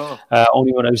actually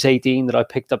only when I was 18 that I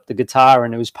picked up the guitar,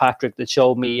 and it was Patrick that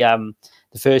showed me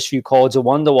the first few chords of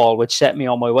Wonderwall, which set me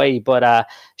on my way. But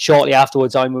shortly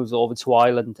afterwards, I moved over to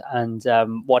Ireland, and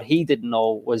what he didn't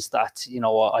know was that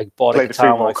I bought a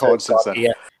guitar. More chords since then.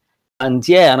 And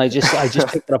I just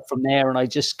picked it up from there, and I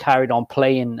just carried on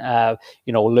playing,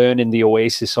 learning the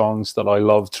Oasis songs that I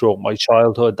loved throughout my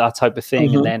childhood, that type of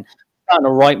thing, and then trying to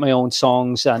write my own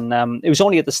songs. And it was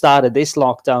only at the start of this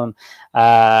lockdown,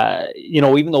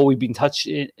 even though we've been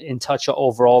in touch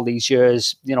over all these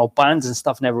years, bands and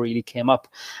stuff never really came up.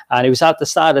 And it was at the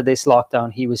start of this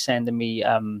lockdown, he was sending me,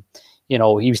 he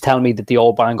was telling me that the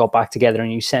old band got back together, and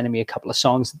he was sending me a couple of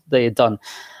songs they had done.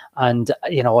 And,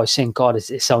 I was saying, God,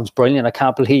 it sounds brilliant. I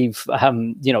can't believe,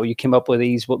 you came up with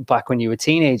these back when you were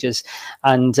teenagers.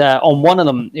 And on one of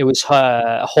them, it was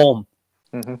Home.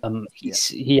 Mm-hmm.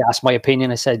 He asked my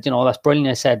opinion. I said, that's brilliant.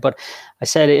 I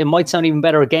said, it might sound even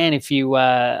better again if you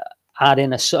add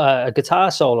in a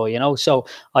guitar solo, So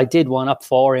I did one up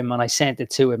for him, and I sent it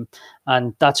to him.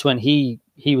 And that's when he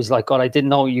was like, God, I didn't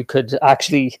know you could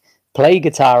actually play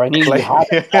guitar. I knew you had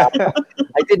it.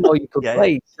 I didn't know you could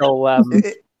play. So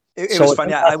it was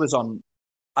funny. I was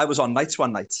on nights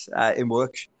one night in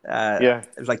work. It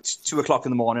was like 2:00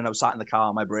 in the morning. I was sat in the car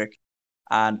on my break,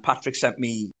 and Patrick sent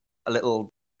me a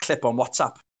little clip on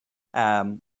WhatsApp.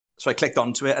 So I clicked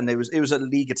onto it, and it was a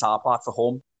lead guitar part for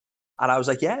Home, and I was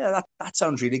like, "Yeah, that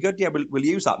sounds really good. Yeah, we'll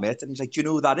use that, mate." And he's like, "Do you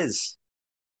know who that is?"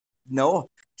 No,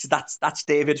 he said, "That's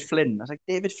David Flynn." I was like,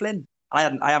 "David Flynn." I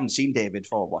haven't seen David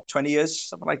for 20 years,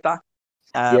 something like that.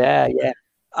 Yeah.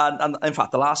 And in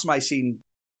fact, the last time I seen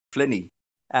Flinny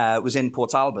was in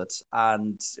Port Talbot,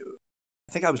 and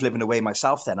I think I was living away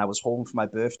myself then. I was home for my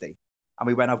birthday, and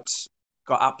we went out,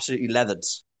 got absolutely leathered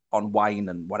on wine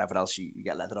and whatever else you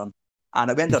get leathered on,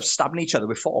 and we ended up stabbing each other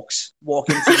with forks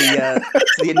walking to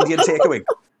the Indian takeaway.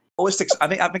 Always sticks. I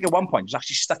think at one point it was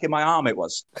actually stuck in my arm. It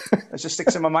just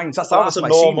sticks in my mind. So that was a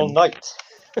normal night.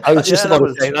 I was just about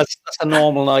to say that's a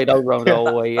normal night out round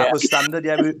Galway. Yeah, that was standard.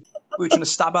 Yeah, we were trying to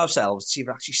stab ourselves to see if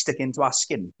it actually stick into our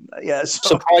skin. Yeah,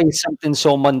 surprised something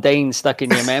so mundane stuck in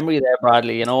your memory there,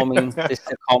 Bradley. I mean, this is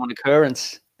a common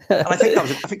occurrence. And I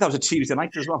think that was a Tuesday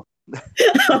night as well. We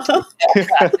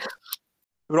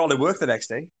were all at work the next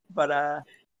day, but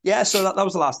so that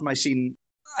was the last time I seen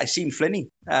Flinny.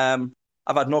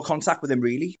 I've had no contact with him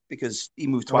really because he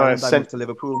moved to Ireland. I moved to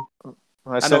Liverpool.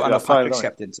 I know Patrick's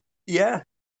kept in. Yeah.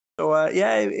 So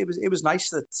yeah, it was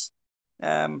nice that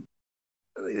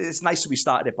it's nice that we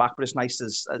started it back, but it's nice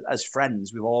as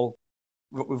friends we've all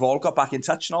got back in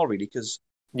touch now, really, because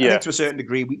I think to a certain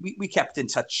degree we kept in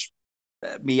touch.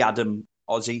 Me, Adam,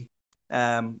 Ozzy,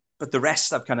 but the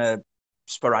rest I've kind of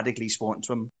sporadically spoken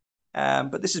to him.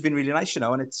 But this has been really nice,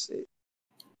 and it's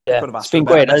been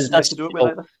great.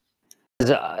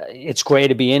 It's great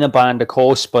to be in a band, of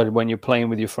course, but when you're playing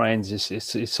with your friends,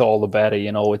 it's all the better.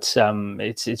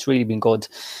 It's really been good.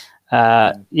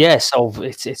 So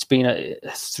it's been a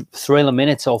thrilling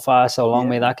minute so far. So long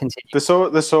may that continue.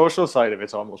 The social side of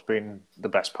it's almost been the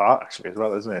best part, actually, as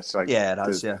well, isn't it? It's like it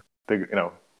has.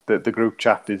 The group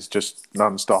chat is just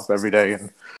non-stop every day,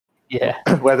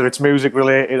 and whether it's music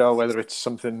related or whether it's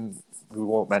something we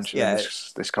won't mention in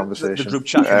this conversation. The group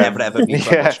chat can never ever be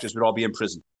because we'll all be in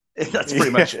prison. That's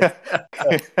pretty much it.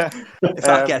 If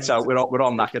that gets out, we're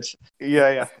all knackered.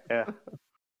 Yeah. And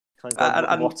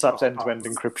WhatsApp's end-to-end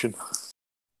encryption.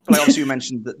 But obviously, we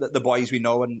mentioned the boys we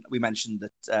know, and we mentioned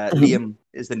that Liam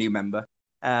is the new member.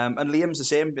 And Liam's the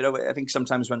same. I think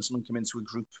sometimes when someone comes into a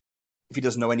group, if he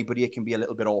doesn't know anybody, it can be a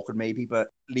little bit awkward, maybe. But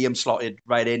Liam slotted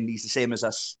right in. He's the same as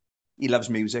us. He loves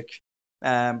music.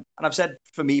 And I've said,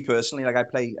 for me personally, like I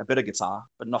play a bit of guitar,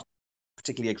 but not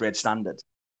particularly a great standard.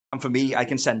 And for me, I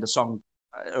can send a song,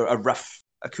 a rough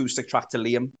acoustic track to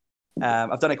Liam.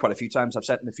 I've done it quite a few times. I've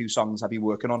sent him a few songs I've been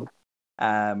working on.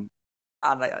 And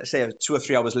I say 2 or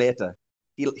 3 hours later,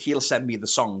 he'll send me the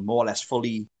song more or less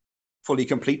fully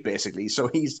complete, basically. So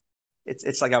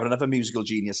it's like having another musical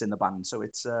genius in the band. So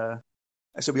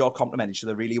so we all complement each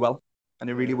other really well, and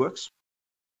it really works.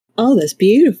 Oh, that's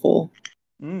beautiful.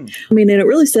 I mean, and it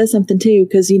really says something too,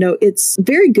 because, it's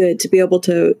very good to be able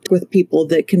to work with people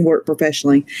that can work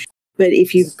professionally. But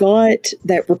if you've got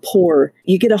that rapport,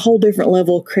 you get a whole different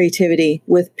level of creativity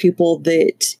with people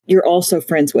that you're also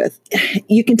friends with.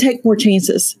 You can take more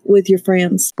chances with your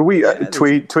friends. But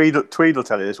Tweed will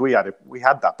tell you this. We had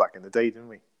that back in the day, didn't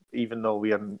we? Even though we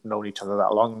hadn't known each other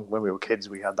that long, when we were kids,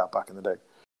 we had that back in the day.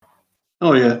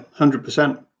 Oh yeah,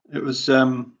 100%. It was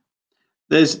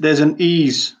there's an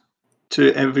ease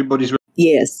to everybody's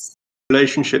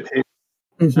relationship here.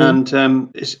 Mm-hmm.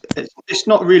 And it's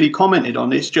not really commented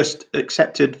on. It's just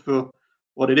accepted for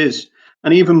what it is.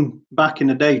 And even back in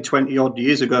the day, 20 odd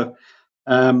years ago,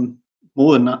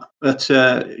 more than that. But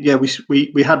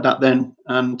we had that then,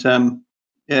 and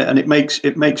and it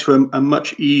makes for a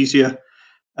much easier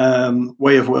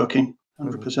way of working.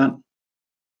 100%.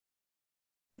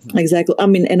 Exactly. I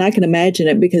mean, and I can imagine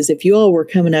it, because if you all were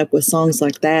coming up with songs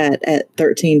like that at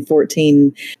 13,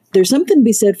 14, there's something to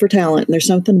be said for talent, and there's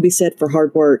something to be said for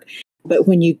hard work. But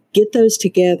when you get those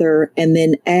together and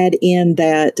then add in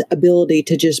that ability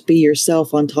to just be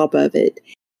yourself on top of it,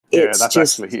 you're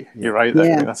right.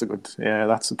 Yeah.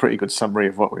 That's a pretty good summary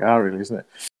of what we are, really, isn't it?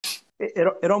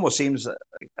 It almost seems,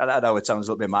 I know it sounds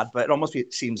a little bit mad, but it almost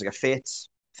seems like a fate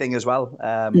thing as well.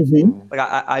 Like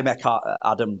I met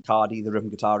Adam Cardy, the rhythm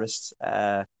guitarist.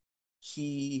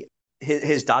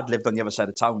 His dad lived on the other side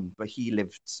of town, but he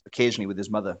lived occasionally with his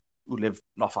mother, who lived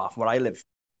not far from where I live.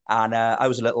 And I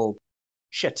was a little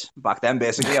shit back then.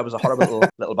 Basically, I was a horrible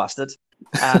little bastard.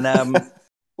 And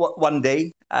one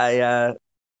day I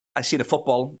seen a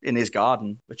football in his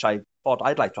garden, which I thought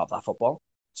I'd like to have that football.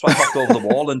 So I hopped over the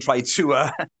wall and tried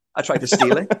to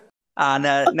steal it.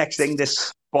 And next thing,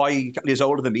 this boy, a couple years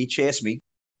older than me, chased me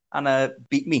and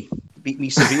beat me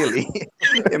severely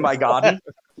in my garden.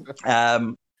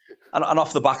 And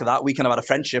off the back of that, we kind of had a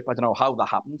friendship. I don't know how that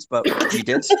happened, but we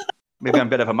did. Maybe I'm a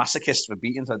bit of a masochist for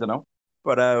beatings, I don't know.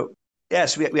 But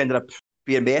so we ended up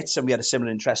being mates, and we had a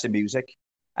similar interest in music.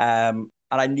 And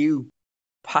I knew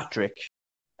Patrick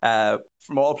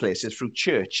from all places, through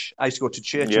church. I used to go to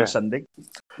church on Sunday.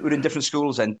 We were in different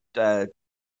schools, and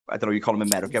I don't know, you call them in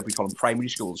America, we call them primary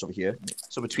schools over here.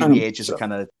 So between the ages of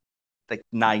kind of like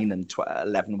 9 and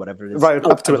 11, whatever it is. Right,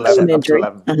 up to 11. Up to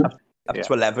 11. Up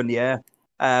to 11, yeah.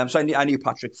 So I knew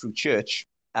Patrick through church,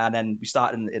 and then we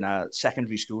started in a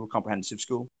secondary school, comprehensive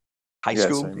school, high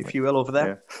school, if you will, over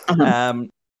there. Yeah.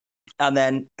 And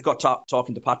then I got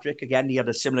talking to Patrick again. He had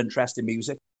a similar interest in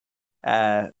music.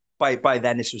 By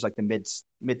then, this was like the mid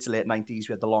to late 90s.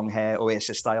 We had the long hair,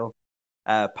 Oasis style.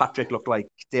 Patrick looked like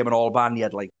Damon Albarn. He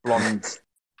had like blonde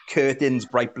curtains,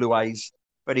 bright blue eyes,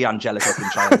 very angelic looking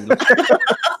child.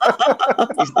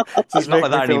 He's not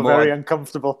like that anymore. Very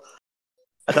uncomfortable.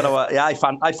 I don't know. I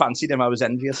fancied him. I was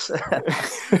envious.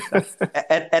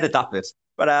 Edit that bit.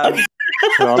 But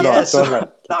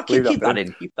keep that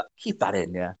in. Keep that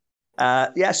in.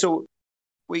 Yeah. So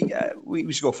we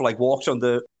used to go for like walks around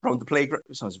the playground.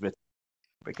 It sounds a bit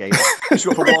gay. We used to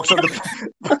go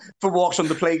for walks on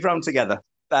the playground together.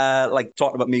 like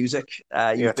talking about music.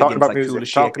 Talking about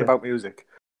music. Talking about music.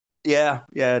 Yeah,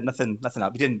 nothing else.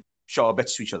 We didn't show our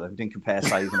bits to each other. We didn't compare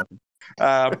size or nothing.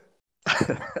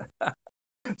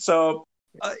 So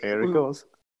here it goes.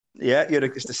 Yeah, you're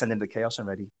just descending into chaos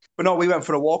already. But no, we went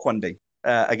for a walk one day.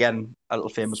 Again, a little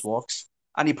famous walks,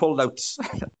 and he pulled out.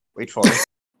 Wait for it.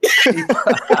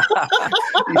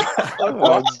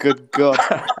 Oh, good God!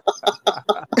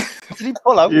 Did he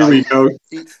pull out? Here we go.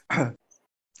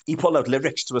 He pulled out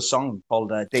lyrics to a song called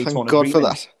Daytona Thank God Dreamin', for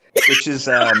that. which is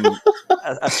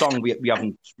a song we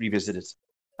haven't revisited.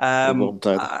 We won't,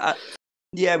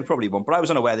 yeah, we probably won't. But I was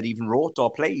unaware that he even wrote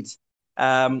or played.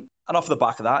 And off the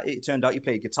back of that, it turned out he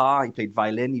played guitar, he played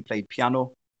violin, he played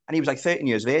piano, and he was like 13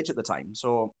 years of age at the time.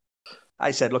 So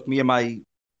I said, look, me and my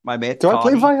mate. Do Cardi, I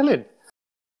play violin?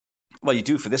 Well, you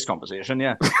do for this conversation,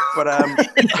 yeah. But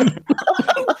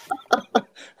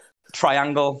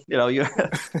triangle, you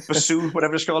pursue,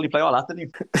 whatever it's called, you play all that, didn't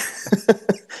you?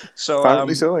 So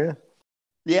apparently so, yeah.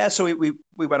 Yeah, so we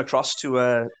went across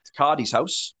to Cardi's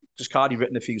house, because Cardi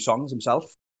written a few songs himself,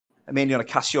 mainly on a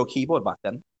Casio keyboard back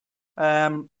then.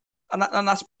 And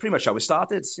that's pretty much how it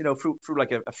started, through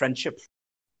like a friendship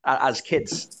as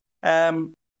kids.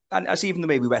 And as even the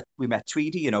way we met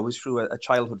Tweedy, was through a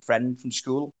childhood friend from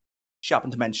school. She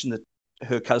happened to mention that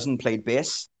her cousin played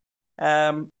bass.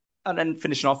 And then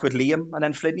finishing off with Liam and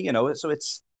then Flinny, so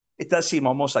it does seem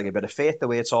almost like a bit of fate, the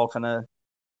way it's all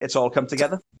come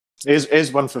together.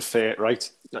 Here's one for fate, right?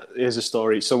 Here's a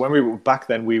story. So when we were back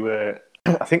then, we were.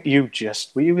 I think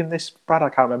were you in this, Brad? I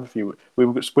can't remember if you. We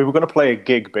were going to play a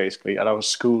gig basically at our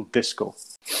school disco.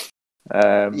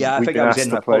 I think I was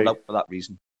in. I pulled up for that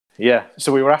reason. Yeah,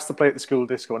 so we were asked to play at the school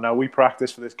disco. Now we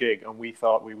practiced for this gig, and we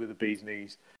thought we were the bee's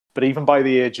knees. But even by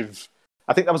the age of,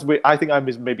 I think I was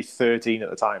maybe 13 at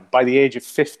the time. By the age of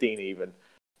 15, even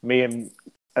me and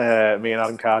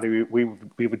Adam Cardi, we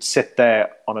would sit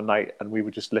there on a night, and we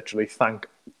would just literally thank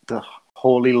the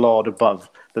holy Lord above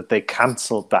that they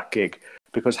cancelled that gig,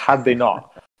 because had they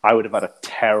not, I would have had a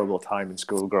terrible time in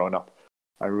school growing up.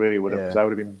 I really would have, because I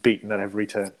would have been beaten at every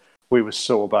turn. We were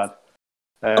so bad.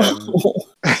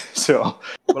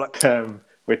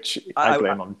 Which I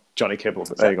blame on Johnny Kibble,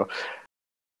 but there you go.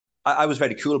 I was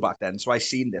very cool back then, so I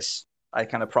seen this. I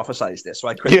kind of prophesied this, so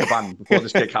I quit the band before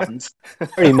this gig happened.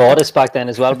 Very modest back then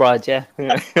as well, Brad. Yeah.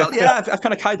 Well, yeah, I've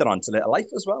kind of carried that on to later life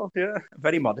as well. Yeah,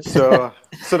 very modest. So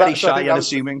very shy and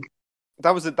unassuming.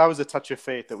 That was a touch of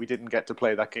fate that we didn't get to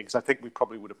play that gig, because I think we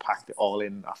probably would have packed it all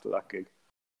in after that gig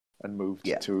and moved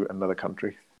to another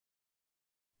country.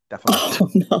 Definitely. Oh,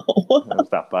 no. It was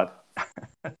that bad.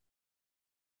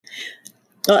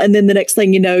 And then the next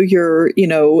thing you know, you're, in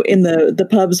the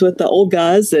pubs with the old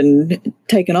guys and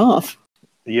taking off.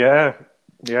 Yeah.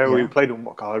 We played them.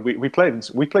 We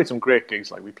played some great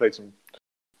gigs. Like we played some,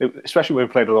 especially when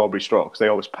we played at Aubrey Strokes. They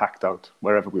always packed out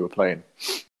wherever we were playing.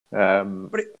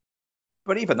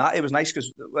 But even that, it was nice,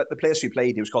 because the place we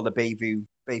played, it was called the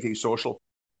Bayview Social,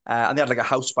 and they had like a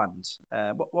house band.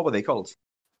 What were they called?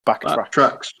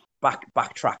 Backtracks.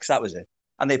 Backtracks. That was it.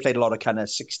 And they played a lot of kind of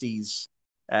 60s.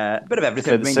 A bit of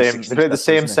everything. They played the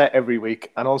same set every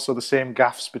week, and also the same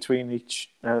gaffs between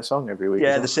each song every week.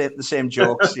 Yeah, the same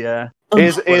jokes. Yeah.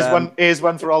 Here's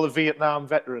one for all the Vietnam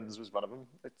veterans. Was one of them.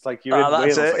 It's like you're in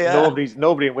Wales.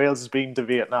 Nobody in Wales has been to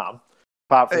Vietnam,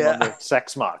 apart from on the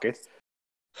sex market.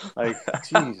 Like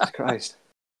Jesus Christ.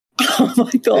 Oh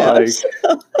my gosh.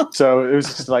 So it was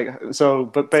just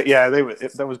but yeah,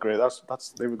 that was great.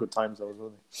 They were good times.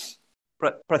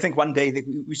 But I think one day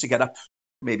we used to get up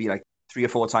maybe like 3 or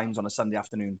 4 times on a Sunday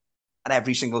afternoon, and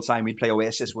every single time we'd play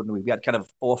Oasis, wouldn't we? We had kind of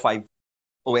 4 or 5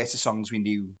 Oasis songs we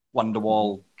knew,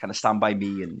 Wonderwall, kind of Stand By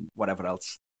Me, and whatever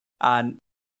else. And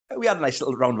we had a nice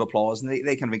little round of applause, and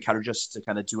they kind of encouraged us to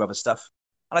kind of do other stuff.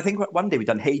 And I think one day we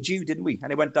done Hey Jude, didn't we? And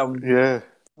it went down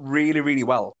really, really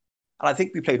well. And I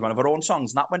think we played one of our own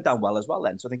songs, and that went down well as well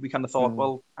then. So I think we kind of thought,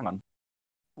 well, hang on,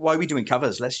 why are we doing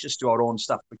covers? Let's just do our own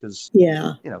stuff, because,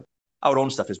 our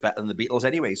own stuff is better than the Beatles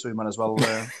anyway, so we might as well do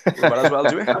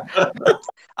it.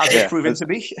 As it's proven to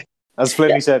be. As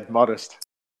Flinny said, modest.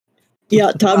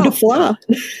 Yeah, time to fly.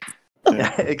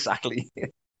 Yeah, exactly.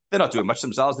 They're not doing much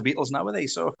themselves, the Beatles, now, are they?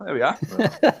 So there we are.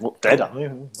 Well, dead, aren't they?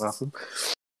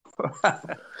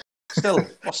 Still,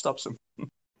 what stops them?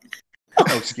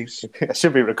 No excuse. It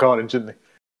should be recording, shouldn't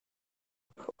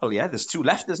they? Well, yeah, there's 2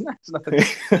 left, isn't there? There's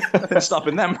nothing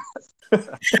stopping them.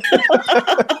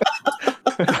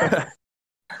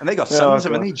 And they got sons,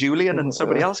 haven't they? Julian and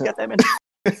somebody else, get them in.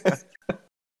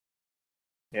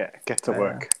 Yeah, get to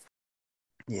work.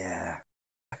 Yeah.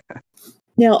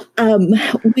 Now,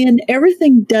 when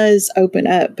everything does open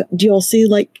up, do y'all see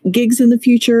like gigs in the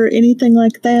future, anything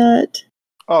like that?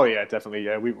 Oh yeah, definitely.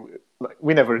 Yeah,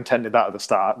 we never intended that at the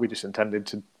start. We just intended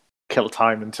to kill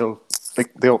time until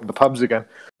they open the pubs again.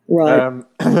 Right.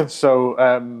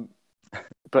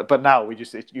 But now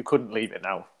you couldn't leave it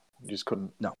now. You just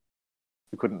couldn't. No,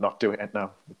 you couldn't not do it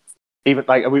now. Even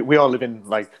like we all live in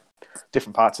like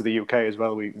different parts of the UK as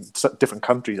well. Different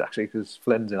countries actually, because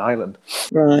Flynn's in Ireland.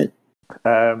 Right.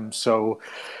 So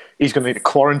he's going to need to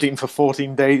quarantine for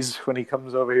 14 days when he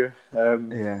comes over here.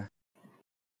 Yeah.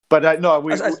 But no,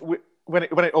 when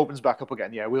it opens back up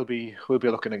again, yeah, we'll be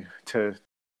looking to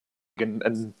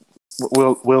and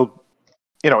we'll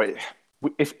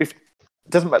if it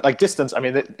doesn't matter, like distance. I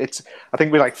mean, it's I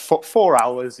think we're like 4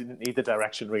 hours in either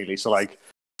direction really. So like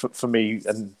for me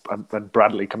and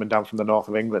Bradley coming down from the north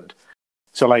of England.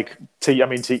 So like to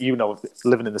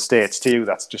living in the States, to you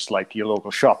that's just like your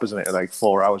local shop, isn't it? Like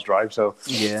 4 hours drive. So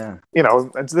yeah,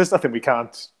 and there's nothing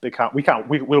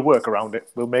we'll work around it.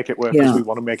 We'll make it work because we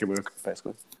want to make it work,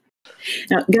 basically.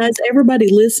 Now, guys,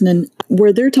 everybody listening,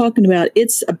 where they're talking about,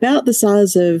 it's about the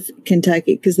size of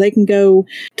Kentucky because they can go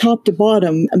top to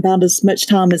bottom about as much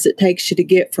time as it takes you to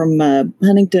get from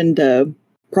Huntington to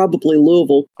probably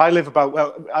Louisville. I live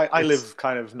I live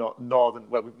kind of northern.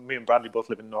 Well, me and Bradley both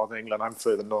live in northern England. I'm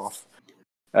further north.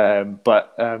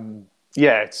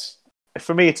 It's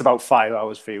for me. It's about 5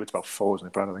 hours. For you, it's about 4, isn't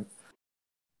it, Brad? I think.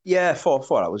 Yeah, 4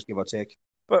 hours, give or take.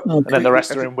 But and then the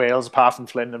rest are in Wales, apart from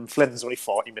Flynn. And Flynn's only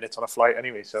 40 minutes on a flight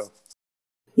anyway. So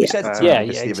exactly.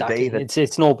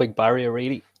 It's no big barrier,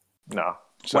 really. No.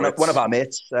 So one of our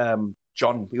mates,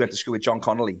 John. We went to school with John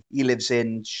Connolly. He lives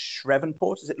in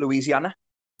Shreveport. Is it Louisiana?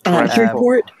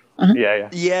 Shreveport. Uh-huh.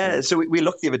 Yeah. So we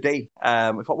looked the other day.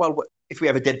 We thought, well, if we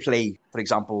ever did play, for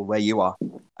example, where you are,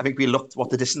 I think we looked what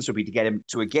the distance would be to get him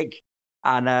to a gig,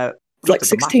 and it's like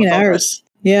 16 hours.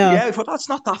 Yeah, we thought that's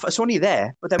not that. It's only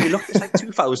there, but then we looked. It's like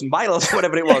 2,000 miles,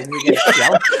 whatever it was.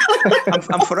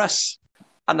 And for us,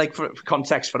 and like for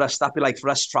context, for us, that'd be like for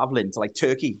us traveling to like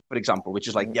Turkey, for example, which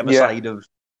is like the other side of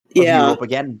Europe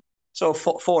again. So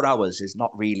 4 hours is not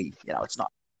really, it's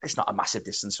not a massive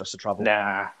distance for us to travel.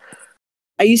 Nah.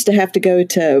 I used to have to go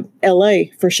to LA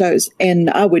for shows,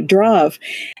 and I would drive,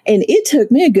 and it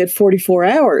took me a good 44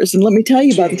 hours. And let me tell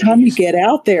you, by the time you get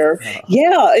out there,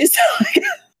 it's like,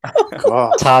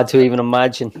 it's hard to even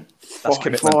imagine. That's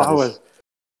 4 hours.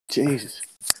 Jesus.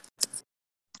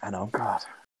 I know. God.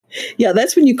 Yeah,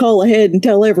 that's when you call ahead and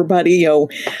tell everybody,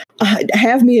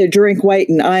 have me a drink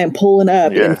waiting. I am pulling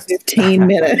up in 15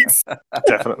 minutes.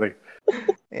 Definitely.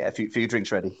 Yeah, a few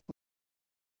drinks ready.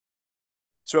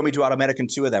 So when we do our American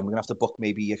tour, then we're gonna have to book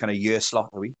maybe a kind of year slot,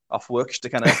 are we, off work to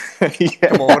kind of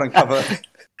come over and cover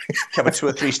 2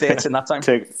 or 3 states in that time.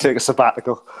 Take a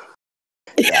sabbatical.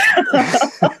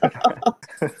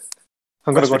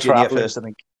 I'm gonna go Virginia first, I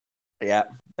think. Yeah,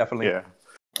 definitely. Yeah.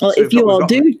 Well, if you all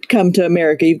do come to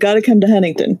America, you've got to come to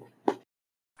Huntington.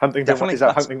 Huntington, is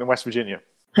that Huntington, West Virginia?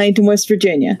 Huntington, West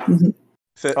Virginia. Mm-hmm.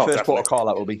 First port of call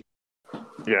that will be.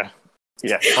 Yeah.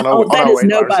 Yeah. That is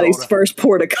nobody's first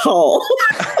port of call.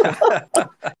 Well,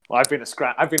 I've been to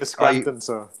Scranton,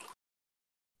 so.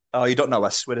 Oh, you don't know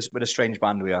us. We're a strange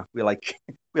band. We are. We like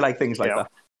things like that.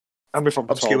 And we're from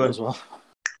Obscure as well.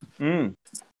 Mm.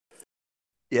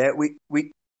 Yeah, we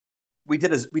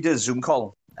did a Zoom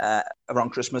call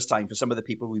around Christmas time for some of the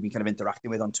people we've been kind of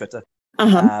interacting with on Twitter.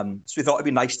 Uh-huh. So we thought it'd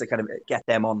be nice to kind of get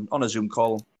them on a Zoom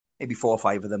call, maybe 4 or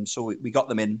 5 of them. So we got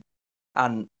them in,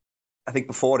 and I think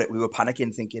before it we were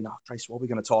panicking, thinking, "Oh Christ, what are we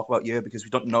going to talk about here?" Because we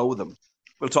don't know them.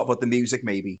 We'll talk about the music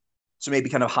maybe. So maybe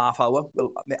kind of half hour,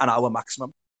 an hour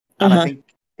maximum. And I think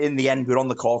in the end we were on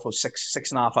the call for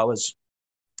 6.5 hours.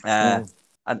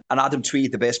 And Adam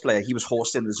Tweed, the bass player, he was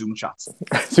hosting the Zoom chat. So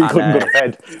he couldn't go to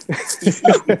bed.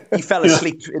 He fell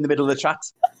asleep in the middle of the chat.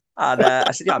 And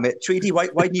I said, "Yeah, mate, Tweedy, why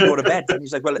didn't you go to bed?" And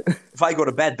he's like, "Well, if I go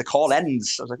to bed, the call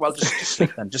ends." I was like, "Well, just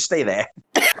sleep then. Just stay there."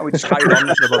 And we just carried on.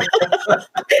 Just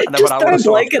throw a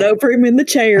blanket over him in the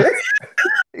chair.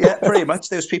 Yeah, pretty much.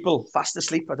 There was people fast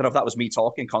asleep. I don't know if that was me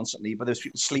talking constantly, but there was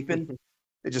people sleeping.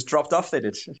 They just dropped off. They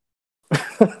did.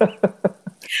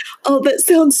 Oh, that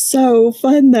sounds so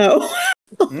fun, though.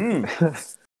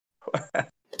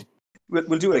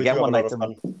 We'll do it again one night.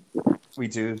 We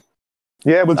do.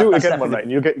 Yeah, we'll do it again one night,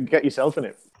 and you'll get yourself in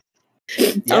it.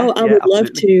 I would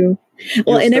love to.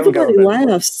 Well, and everybody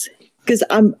laughs because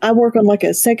I work on like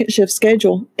a second shift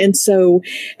schedule, and so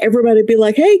everybody be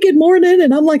like, "Hey, good morning,"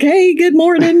 and I'm like, "Hey, good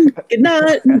morning, good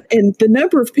night," and the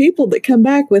number of people that come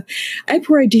back with, "Hey,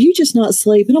 Parade, do you just not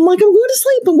sleep?" And I'm like, "I'm going to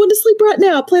sleep. I'm going to sleep right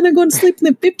now. I plan on going to sleep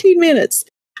in 15 minutes.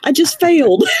 I just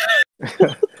failed."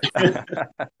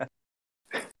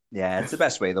 Yeah, it's the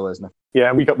best way though, isn't it?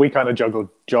 Yeah, we kind of juggled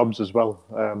jobs as well.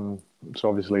 So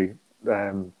obviously,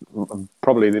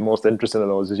 probably the most interesting of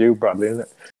those is you, Bradley, isn't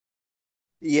it?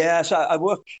 Yeah, so I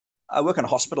work in a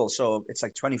hospital, so it's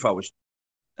like 24 hours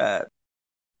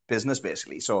business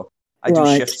basically. So I do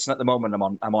shifts, and at the moment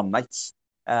I'm on nights.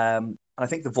 And I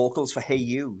think the vocals for "Hey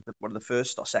You," one of the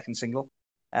first or second single,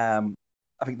 I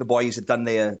think the boys had done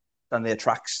their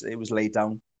tracks. It was laid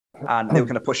down, and they were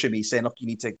kind of pushing me, saying, "Look, you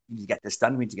need to get this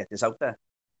done. We need to get this out there."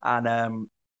 And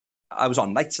I was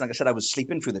on nights, and like I said, I was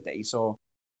sleeping through the day, so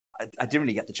I didn't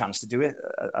really get the chance to do it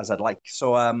as I'd like.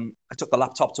 So I took the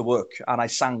laptop to work, and I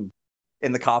sang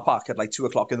in the car park at like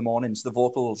 2:00 in the morning. So the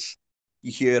vocals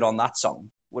you hear on that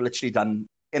song were literally done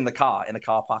in a car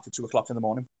park at 2:00 in the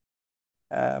morning.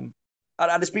 And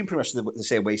it's been pretty much the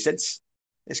same way since.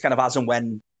 It's kind of as and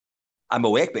when I'm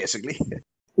awake, basically.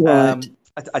 Right.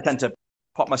 I tend to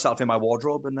pop myself in my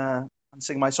wardrobe and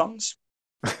sing my songs.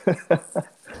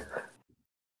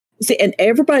 See, and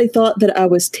everybody thought that I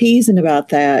was teasing about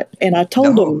that. And I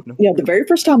told them, the very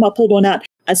first time I pulled one out,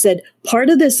 I said, part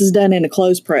of this is done in a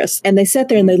clothes press. And they sat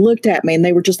there and they looked at me and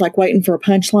they were just like waiting for a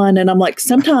punchline. And I'm like,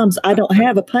 sometimes I don't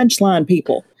have a punchline,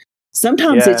 people.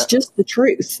 Sometimes it's just the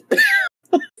truth.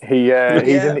 He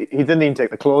didn't even take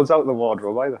the clothes out of the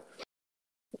wardrobe either.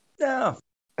 Yeah.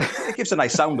 It gives a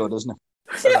nice sound though, doesn't it?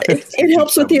 Yeah, it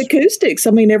helps with the acoustics.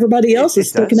 I mean, everybody else is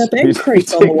sticking up egg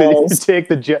crates on the walls. You take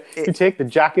the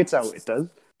jackets out, it does.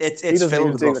 It's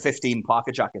filled with about 15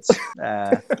 Parker jackets.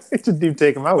 It didn't even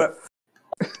take them out.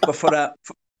 But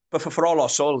for All Our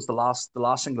Souls, the last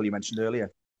single you mentioned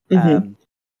earlier, Mm-hmm.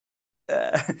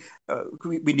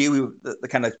 We knew the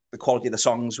kind of the quality of the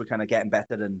songs were kind of getting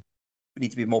better, and we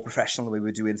need to be more professional the way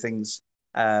we're doing things.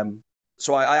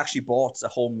 So I actually bought a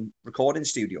home recording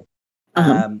studio.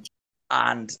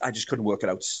 And I just couldn't work it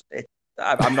out.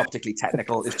 I'm not particularly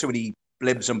technical. There's too many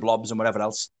blibs and blobs and whatever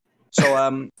else. So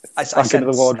I sent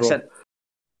the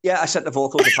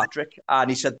vocals to Patrick, and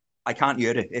he said, I can't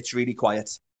hear it. It's really quiet.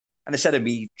 And instead of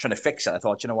me trying to fix it, I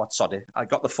thought, you know what, sod it. I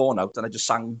got the phone out and I just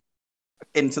sang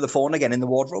into the phone again in the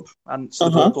wardrobe. And so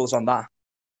the vocals on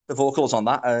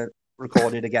that are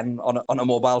recorded again on a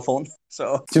mobile phone.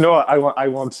 So do you know what? I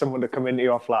want someone to come into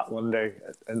your flat one day,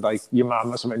 and like your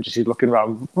mum or something, she's looking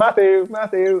around, Matthew,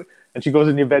 and she goes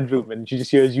in your bedroom and she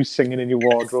just hears you singing in your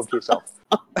wardrobe to yourself.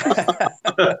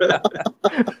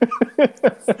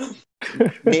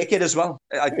 Naked as well.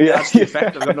 That's the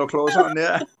effect. I've got no clothes on.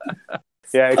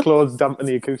 Yeah, clothes dampen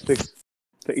the acoustics.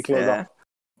 Take your clothes off.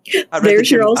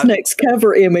 There's your all's next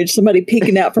cover image. Somebody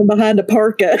peeking out from behind a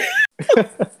parka.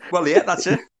 Well, yeah, that's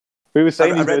it. We were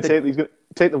saying he's going to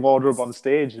take the wardrobe on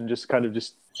stage and just kind of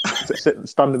just sit and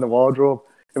stand in the wardrobe.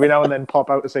 Every now and then pop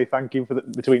out to say thank you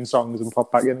between songs and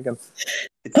pop back in again.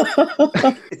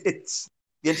 It's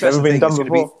the interesting thing.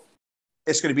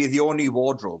 It's going to be the only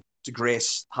wardrobe to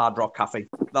grace Hard Rock Cafe.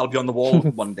 That'll be on the wall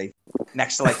one day,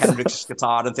 next to like Hendrix's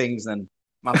guitar and things, and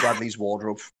Matt Bradley's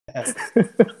wardrobe.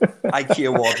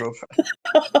 IKEA wardrobe.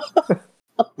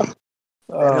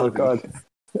 Oh, God.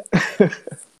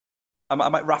 I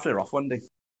might raffle it off one day.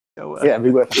 So, yeah, it'd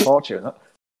be worth a fortune, that.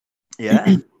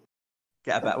 Yeah.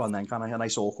 Get a better one then, can I? A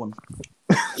nice oak one.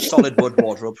 Solid wood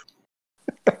wardrobe.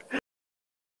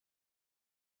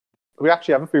 We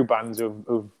actually have a few bands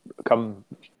who've come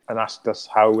and asked us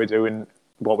how we're doing,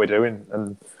 what we're doing,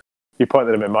 and you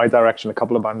pointed them in my direction. A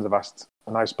couple of bands have asked,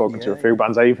 and I've spoken to a few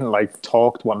bands. I even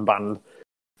talked one band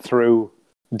through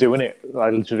doing it. I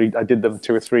did them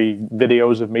 2 or 3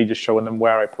 videos of me just showing them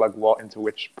where I plug what into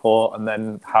which port, and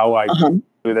then how I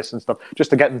do this and stuff,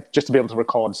 just to be able to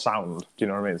record sound. Do you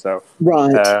know what I mean? So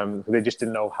they just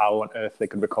didn't know how on earth they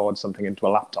could record something into a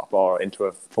laptop or into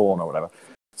a phone or whatever.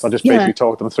 So I just basically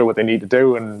talked them through what they need to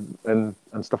do and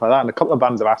stuff like that. And a couple of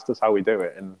bands have asked us how we do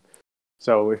it, and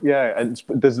so and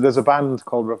there's a band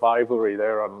called Revivalry.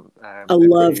 They're on. I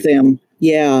love them.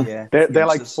 Yeah. They're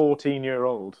like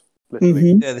 14-year-old.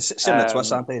 Literally. Yeah, they're similar to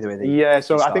us, aren't they? The way they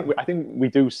so I think we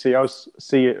do see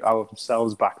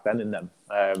ourselves back then in them.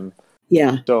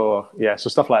 So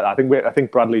stuff like that. I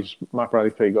think Matt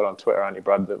Bradley's pretty good on Twitter, aren't you,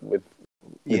 Brad? With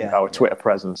our Twitter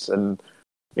presence, and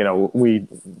you know,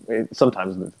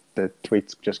 sometimes the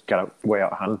tweets just get way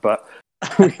out of hand, but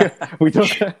we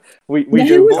don't. We now,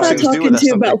 do. Who was I talking to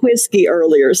about whiskey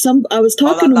earlier? I was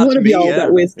talking to one of y'all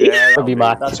about whiskey. Yeah, that'll be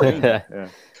Matt. That's me.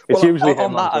 It's usually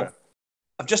him on that.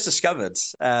 I've just discovered.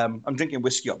 I'm drinking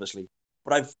whiskey, obviously,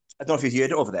 but I don't know if you've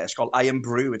heard it over there. It's called Iron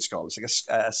Brew. It's called. It's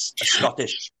like a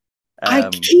Scottish. I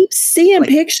keep seeing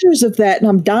pictures of that, and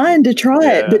I'm dying to try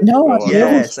it, but no, I've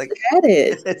never had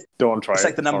it. Don't try it. It's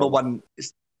like the number one.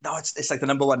 It's like the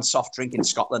number one soft drink in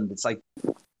Scotland. It's like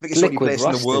the biggest only place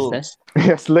in the world.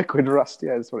 Yes, liquid rust.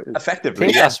 Yeah, that's what it is. Effectively,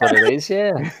 I think that's what it is.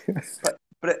 Yeah.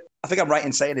 But I think I'm right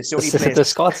in saying it's the only The place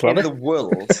Scots in love the it.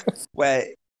 world where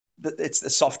it's the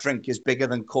soft drink is bigger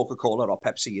than Coca-Cola or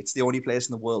Pepsi. It's the only place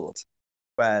in the world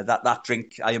where that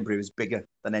drink, Iron Brew, is bigger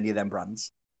than any of them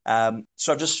brands.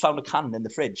 So I've just found a can in the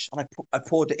fridge and I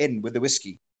poured it in with the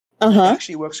whiskey. It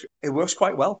actually works. It works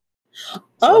quite well.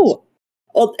 So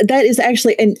well, that is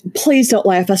actually, and please don't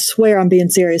laugh. I swear I'm being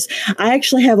serious. I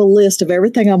actually have a list of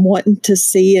everything I'm wanting to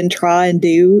see and try and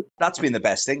do. That's been the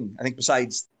best thing. I think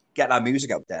besides getting our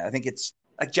music out there, I think it's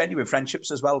like genuine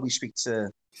friendships as well. We speak to,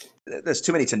 there's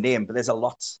too many to name, but there's a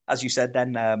lot. As you said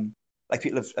then, like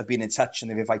people have been in touch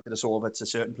and they've invited us over to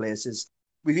certain places.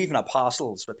 We've even had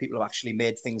parcels where people have actually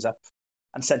made things up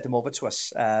and sent them over to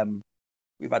us.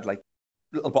 We've had like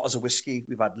little bottles of whiskey.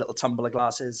 We've had little tumbler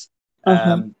glasses.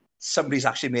 Somebody's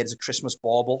actually made us a Christmas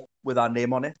bauble with our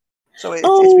name on it. So it's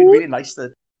been really nice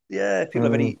that, people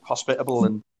are very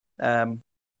hospitable. And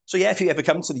so, if you ever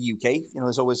come to the UK,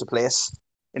 there's always a place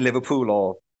in Liverpool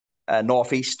or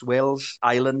North East Wales,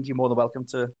 Ireland. You're more than welcome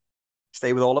to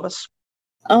stay with all of us.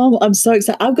 Oh, I'm so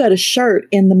excited. I've got a shirt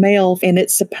in the mail and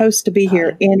it's supposed to be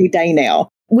here any day now.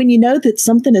 When you know that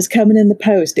something is coming in the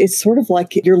post, it's sort of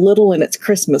like you're little and it's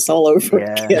Christmas all over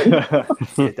again. Yeah,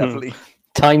 definitely.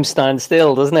 Time stands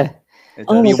still, doesn't it?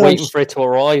 You're waiting for it to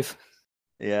arrive.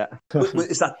 Yeah.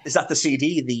 Is that the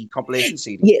CD, the compilation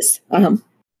CD? Yes.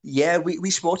 Yeah, we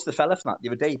spoke to the fella from that the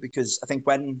other day because I think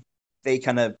when they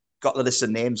kind of got the list of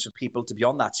names for people to be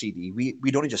on that CD,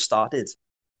 we'd only just started.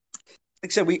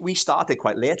 Like I said, we started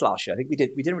quite late last year. I think we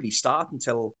didn't really start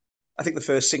until I think the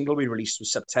first single we released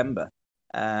was September.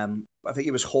 I think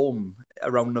it was Home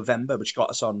around November, which got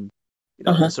us on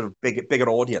a sort of bigger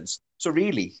audience. So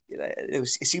really, it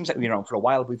seems like we've been around for a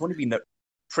while. We've only been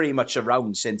pretty much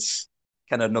around since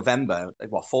kind of November,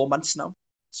 4 months now.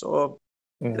 So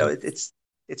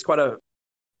it's quite a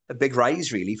big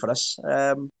rise really for us,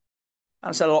 and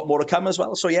it's a lot more to come as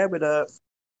well. So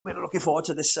we're looking forward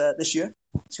to this year.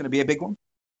 It's going to be a big one.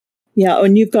 Yeah,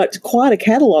 and you've got quite a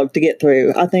catalog to get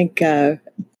through. I think I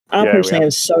personally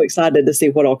am so excited to see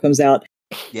what all comes out.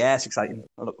 Yeah, it's exciting.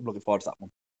 I'm looking forward to that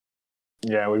one.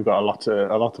 Yeah, we've got a lot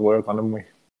to work on, haven't we?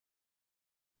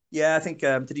 Yeah, I think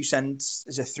did you send?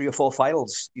 Is there 3 or 4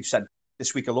 files you've sent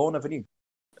this week alone? Haven't you?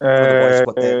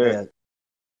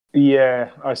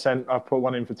 Yeah, I put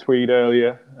one in for Tweed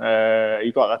earlier.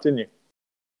 You got that, didn't you?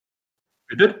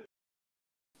 We did.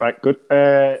 Right, good.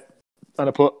 And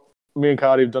I put me and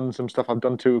Cardi have done some stuff. I've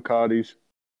done 2 of Cardi's,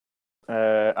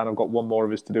 and I've got 1 more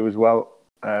of his to do as well.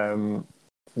 So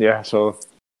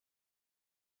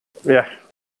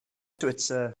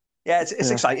it's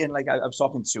exciting. Like I was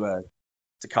talking to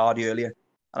Cardi earlier,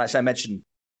 and as I mentioned,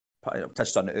 I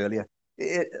touched on it earlier.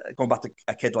 Going back to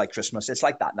A Kid Like Christmas, it's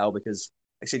like that now because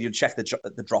like I said, you'd check the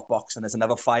Dropbox and there's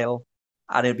another file,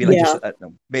 and it'd be like just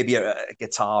maybe a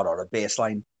guitar or a bass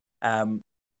line, and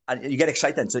you get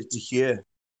excited to hear,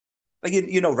 like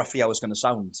you know roughly how it's going to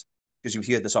sound because you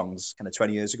heard the songs kind of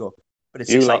 20 years ago. But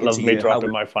it's exciting love to me hear dropping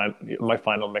my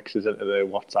final mixes into the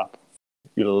WhatsApp.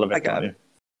 You'll love it, don't you?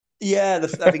 Yeah,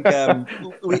 I think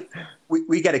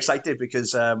we get excited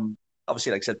because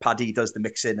obviously, like I said, Paddy does the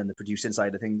mixing and the producing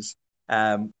side of things.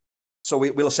 So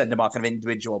we'll send him our kind of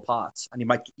individual parts, and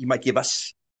you might give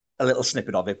us a little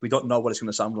snippet of it. We don't know what it's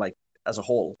going to sound like as a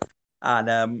whole,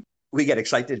 and we get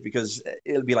excited because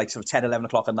it'll be like sort of 10, 11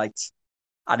 o'clock at night,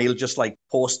 and he'll just like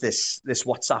post this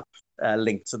WhatsApp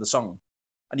link to the song,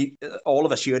 and all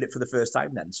of us heard it for the first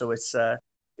time then. So it's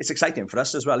exciting for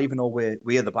us as well, even though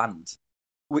we're the band.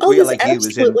 We are like you,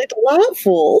 absolutely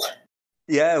delightful.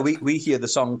 Yeah, we hear the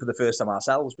song for the first time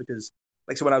ourselves because,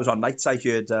 like, so when I was on nights, I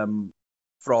heard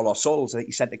For All Our Souls. I think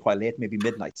he sent it quite late, maybe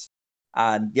midnight,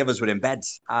 and the others were in bed.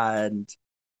 And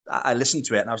I listened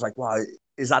to it, and I was like, "Wow,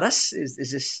 is that us?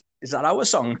 Is that our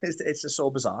song?" It's just so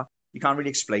bizarre. You can't really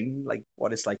explain like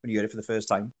what it's like when you hear it for the first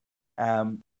time.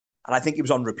 And I think it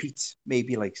was on repeat,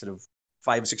 maybe like sort of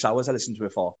 5 or 6 hours. I listened to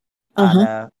it for,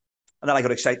 and then I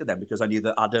got excited then because I knew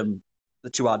that the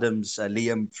 2 Adams,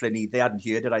 Liam, Flinny, they hadn't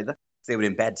heard it either. They were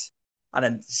in bed, and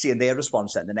then seeing their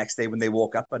response then the next day when they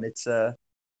woke up, and it's that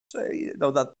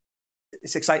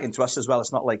it's exciting to us as well.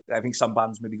 It's not like I think some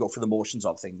bands maybe go for the motions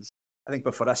of things. I think,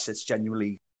 but for us, it's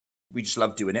genuinely we just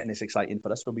love doing it, and it's exciting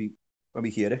for us when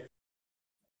we hear it.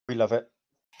 We love it.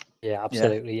 Yeah,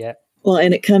 absolutely. Yeah. Well,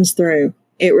 and it comes through.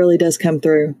 It really does come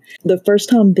through. The first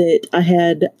time that I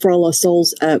had For All Our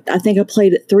Souls up, I think I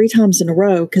played it 3 times in a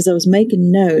row because I was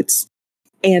making notes.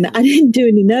 And I didn't do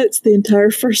any notes the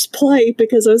entire first play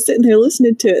because I was sitting there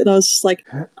listening to it, and I was just like,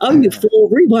 "Oh, you fool!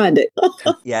 Rewind it."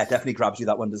 Yeah, it definitely grabs you,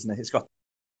 that one, doesn't it?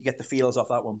 You get the feels off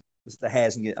that one. the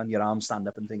hairs on your arms stand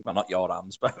up and think, well, not your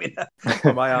arms, but I mean,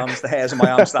 on my arms, the hairs on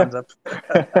my arms stand up.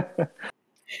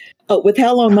 Oh, with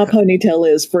how long my ponytail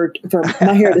is for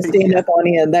my hair to stand up on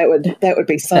end, that would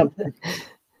be something.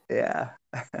 Yeah,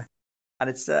 and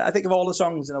it's I think of all the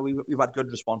songs, we've had good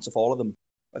response of all of them.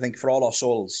 I think For All Our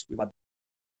Souls, we've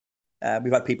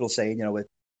had people saying,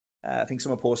 I think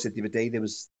someone posted the other day there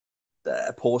was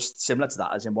a post similar to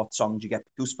that, as in what songs you get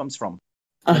goosebumps from.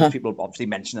 People obviously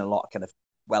mentioning a lot of kind of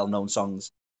well-known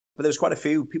songs, but there was quite a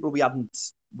few people we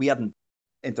hadn't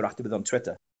interacted with on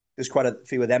Twitter. There's quite a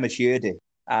few of them as heard it,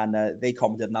 and they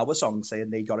commented on our song saying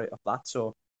they got it off that.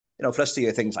 So, for us to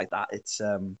hear things like that, it's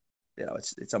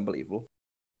it's unbelievable.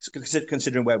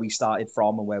 Considering where we started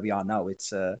from and where we are now, it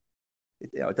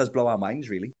does blow our minds,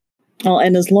 really. Oh,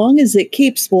 and as long as it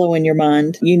keeps blowing your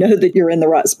mind, you know that you're in the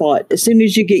right spot. As soon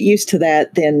as you get used to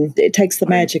that, then it takes the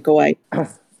magic away.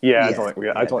 Yeah, I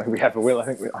don't think we ever will. I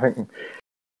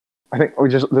think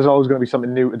there's always going to be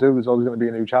something new to do. There's always going to be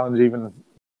a new challenge, even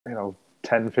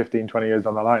 10, 15, 20 years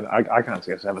down the line. I can't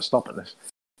see us ever stopping this,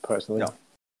 personally. No.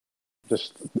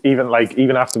 Just even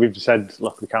after we've said,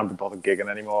 look, we can't be bothered gigging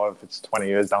anymore. If it's 20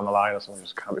 years down the line or something, we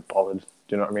just can't be bothered. Do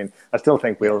you know what I mean? I still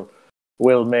think we'll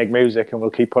make music and we'll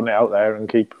keep putting it out there and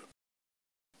keep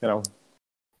the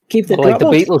like the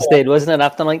Beatles did, wasn't it?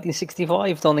 After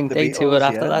 1965, don't think they toured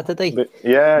after that, did they?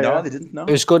 No, they didn't. No,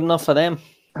 it was good enough for them.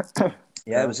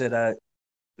 Yeah, it was at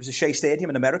Shea Stadium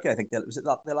in America. I think was it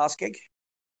their last gig,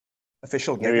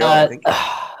 official gig. I think.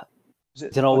 Was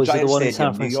it the one in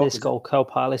San Francisco, Cow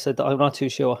Palace? I'm not too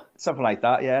sure. Something like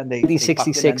that, yeah. And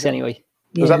 1966 anyway.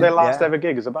 Was that their last ever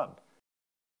gig as a band?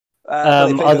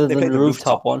 Other than the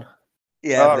rooftop one.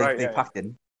 Yeah, they packed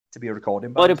in to be a recording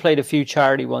band. Might have played a few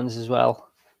charity ones as well.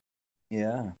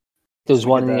 Yeah. There was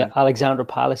one in the Alexandra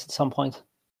Palace at some point.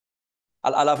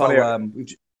 I love how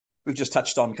we've just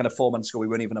touched on kind of 4 months ago we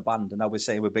weren't even a band, and now we're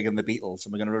saying we're bigger than the Beatles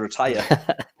and we're going to retire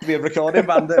to be a recording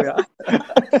band. There we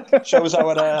are. Shows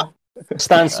how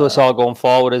stands to us all going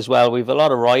forward as well. We've a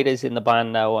lot of writers in the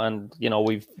band now, and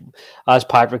we've, as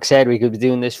Patrick said, we could be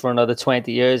doing this for another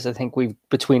 20 years. I think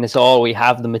between us all, we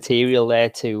have the material there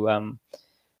to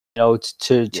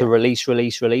to release.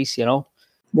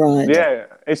 Right. Yeah,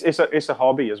 it's a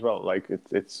hobby as well. Like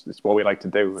it's what we like to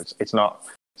do. It's not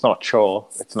a chore.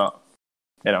 It's not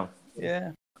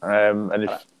Yeah. And if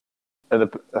I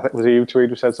think was it you, Tweed,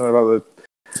 who said something about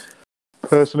the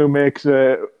person who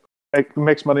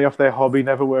makes money off their hobby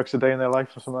never works a day in their life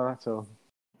or something like that. So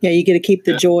yeah, you get to keep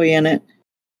the joy in it.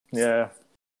 Yeah.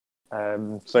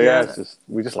 It's just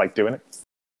we just like doing it.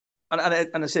 And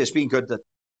I say it's been good that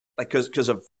because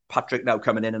of Patrick now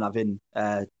coming in and having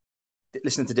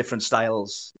listening to different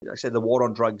styles. Like I said, the War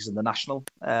on Drugs and the National,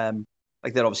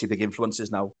 they're obviously big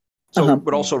influences now. So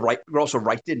we're also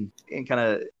writing in kind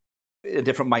of a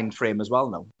different mind frame as well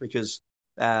now, because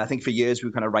I think for years we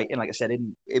were kind of writing, like I said,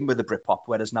 in with the Britpop,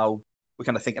 whereas now we're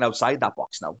kind of thinking outside that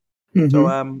box now. Mm-hmm.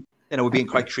 So we're being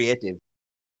quite creative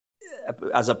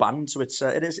as a band. So it's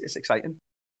exciting.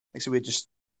 So we're just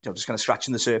kind of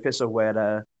scratching the surface of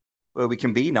where we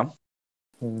can be now.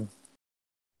 Mm.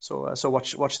 So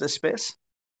watch this space.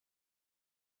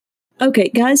 Okay,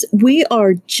 guys, we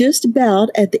are just about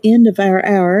at the end of our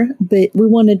hour, but we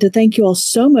wanted to thank you all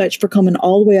so much for coming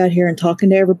all the way out here and talking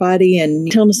to everybody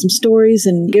and telling us some stories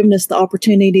and giving us the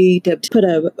opportunity to put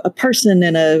a person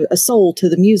and a soul to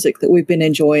the music that we've been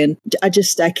enjoying. I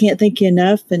can't thank you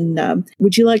enough. And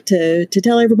would you like to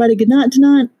tell everybody good night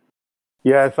tonight?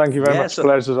 Yeah, thank you very much.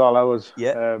 Pleasure's all ours.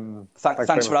 Yeah.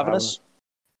 Thanks for having us.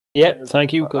 Yeah,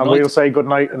 thank you. Good night. We'll say good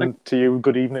night and to you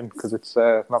good evening, because it's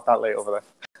not that late over there.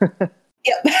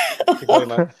 Yep. Thank you very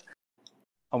much.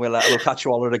 And we'll catch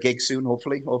you all at a gig soon,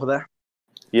 hopefully, over there.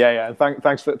 Yeah. And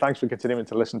thanks for continuing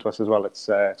to listen to us as well. It's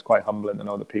quite humbling to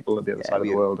know that people at the other side of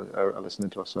the world are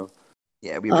listening to us. So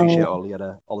yeah, we appreciate all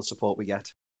the support we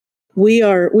get. We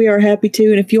are happy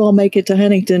to, and if you all make it to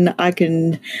Huntington, I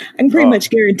can pretty much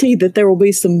guarantee that there will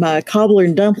be some cobbler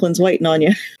and dumplings waiting on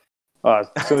you. As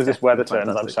soon as this weather turns,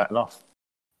 I'm setting off.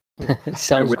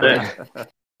 Sounds great.